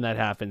hate when that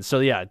happens. So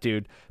yeah,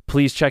 dude,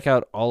 please check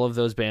out all of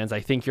those bands.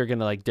 I think you're going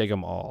to like dig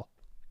them all.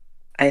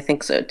 I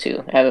think so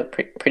too. I have a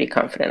pretty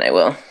confident I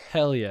will.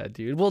 Hell yeah,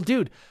 dude.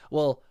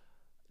 Well,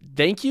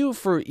 thank you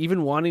for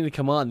even wanting to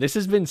come on. This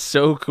has been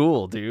so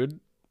cool, dude.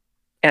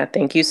 Yeah,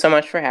 thank you so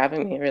much for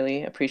having me. I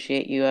really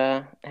appreciate you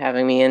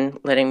having me and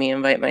letting me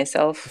invite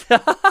myself.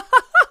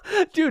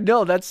 Dude,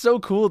 no, that's so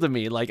cool to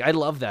me. Like, I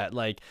love that.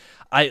 Like,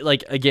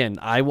 again,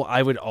 I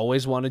would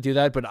always want to do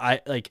that, but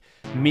I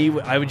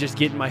would just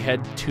get in my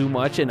head too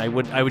much, and I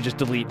would just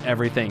delete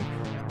everything,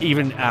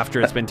 even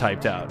after it's been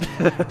typed out.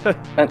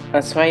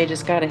 That's why you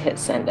just gotta hit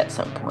send at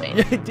some point.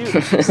 Yeah, dude,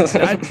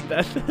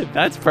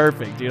 that's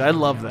perfect, dude. I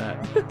love that.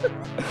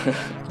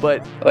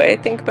 But what I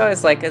think about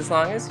is like, as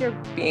long as you're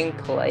being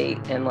polite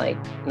and like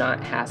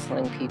not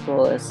hassling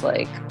people, is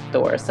like the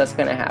worst that's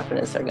gonna happen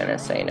is they're gonna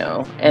say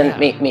no, and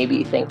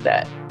maybe think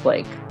that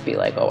like be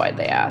like, oh, why'd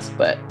they ask?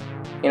 But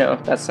you know,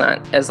 that's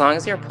not, as long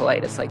as you're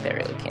polite, it's like they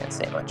really can't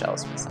say much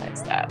else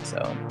besides that.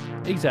 So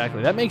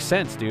exactly, that makes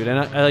sense, dude. And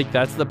I like,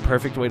 that's the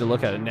perfect way to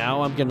look at it.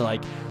 Now I'm gonna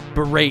like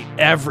berate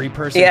every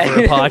person for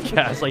a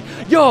podcast. Like,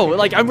 yo,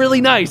 like, I'm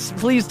really nice,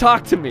 please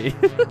talk to me.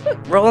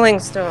 Rolling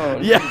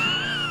Stone. Yeah.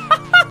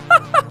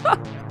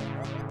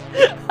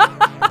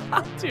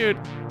 Dude,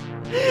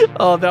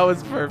 oh, that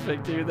was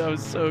perfect, dude. That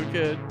was so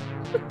good.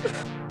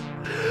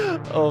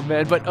 Oh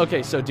man, but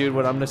okay, so dude,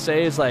 what I'm gonna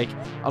say is like,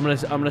 I'm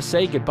gonna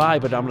say goodbye,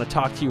 but I'm gonna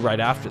talk to you right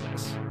after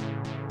this.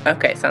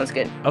 Okay, sounds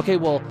good. Okay,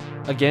 well,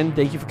 again,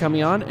 thank you for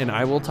coming on, and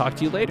I will talk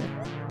to you later.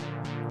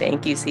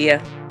 Thank you. See ya.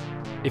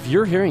 If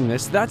you're hearing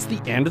this, that's the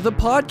end of the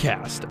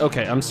podcast.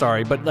 Okay, I'm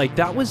sorry, but like,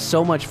 that was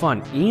so much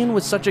fun. Ian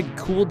was such a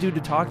cool dude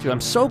to talk to.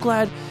 I'm so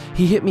glad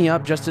he hit me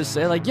up just to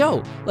say like,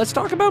 yo, let's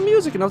talk about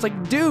music. And I was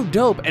like, dude,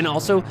 dope. And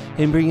also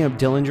him bringing up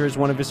Dillinger as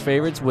one of his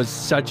favorites was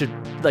such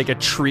a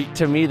treat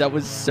to me. That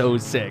was so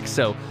sick.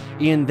 So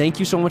Ian, thank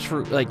you so much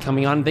for like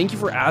coming on. Thank you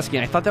for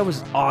asking. I thought that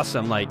was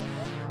awesome. Like,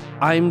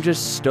 I'm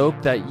just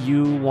stoked that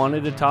you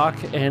wanted to talk,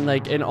 and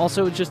like, and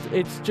also it's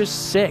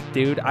just sick,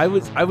 dude. I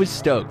was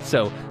stoked.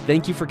 So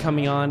thank you for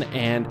coming on,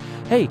 and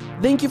hey,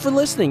 thank you for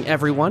listening,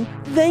 everyone.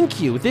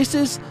 Thank you. This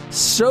is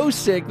so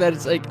sick that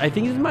it's like, I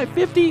think it's my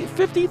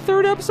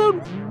 53rd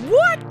episode.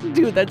 What?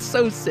 Dude, that's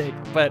so sick.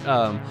 But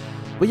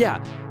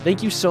yeah,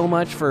 thank you so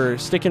much for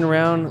sticking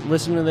around,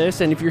 listening to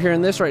this. And if you're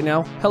hearing this right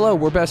now, hello,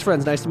 we're best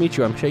friends. Nice to meet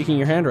you. I'm shaking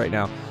your hand right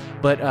now.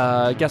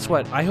 But guess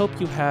what? I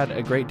hope you had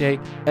a great day.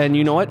 And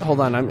you know what?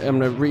 Hold on. I'm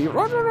going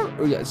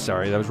to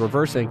sorry, that was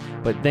reversing.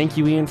 But thank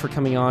you, Ian, for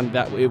coming on.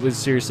 It was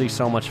seriously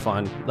so much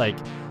fun. Like,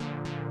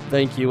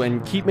 thank you.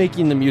 And keep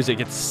making the music.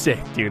 It's sick,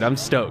 dude. I'm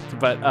stoked.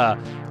 But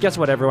guess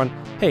what, everyone?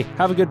 Hey,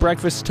 have a good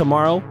breakfast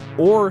tomorrow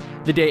or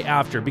the day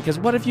after. Because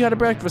what if you had a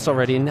breakfast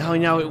already and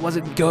now it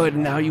wasn't good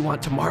and now you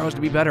want tomorrow's to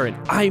be better? And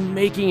I'm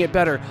making it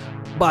better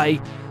by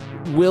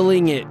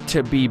willing it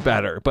to be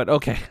better. But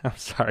okay, I'm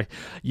sorry.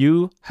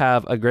 You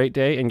have a great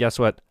day, and guess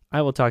what?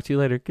 I will talk to you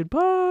later.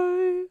 Goodbye.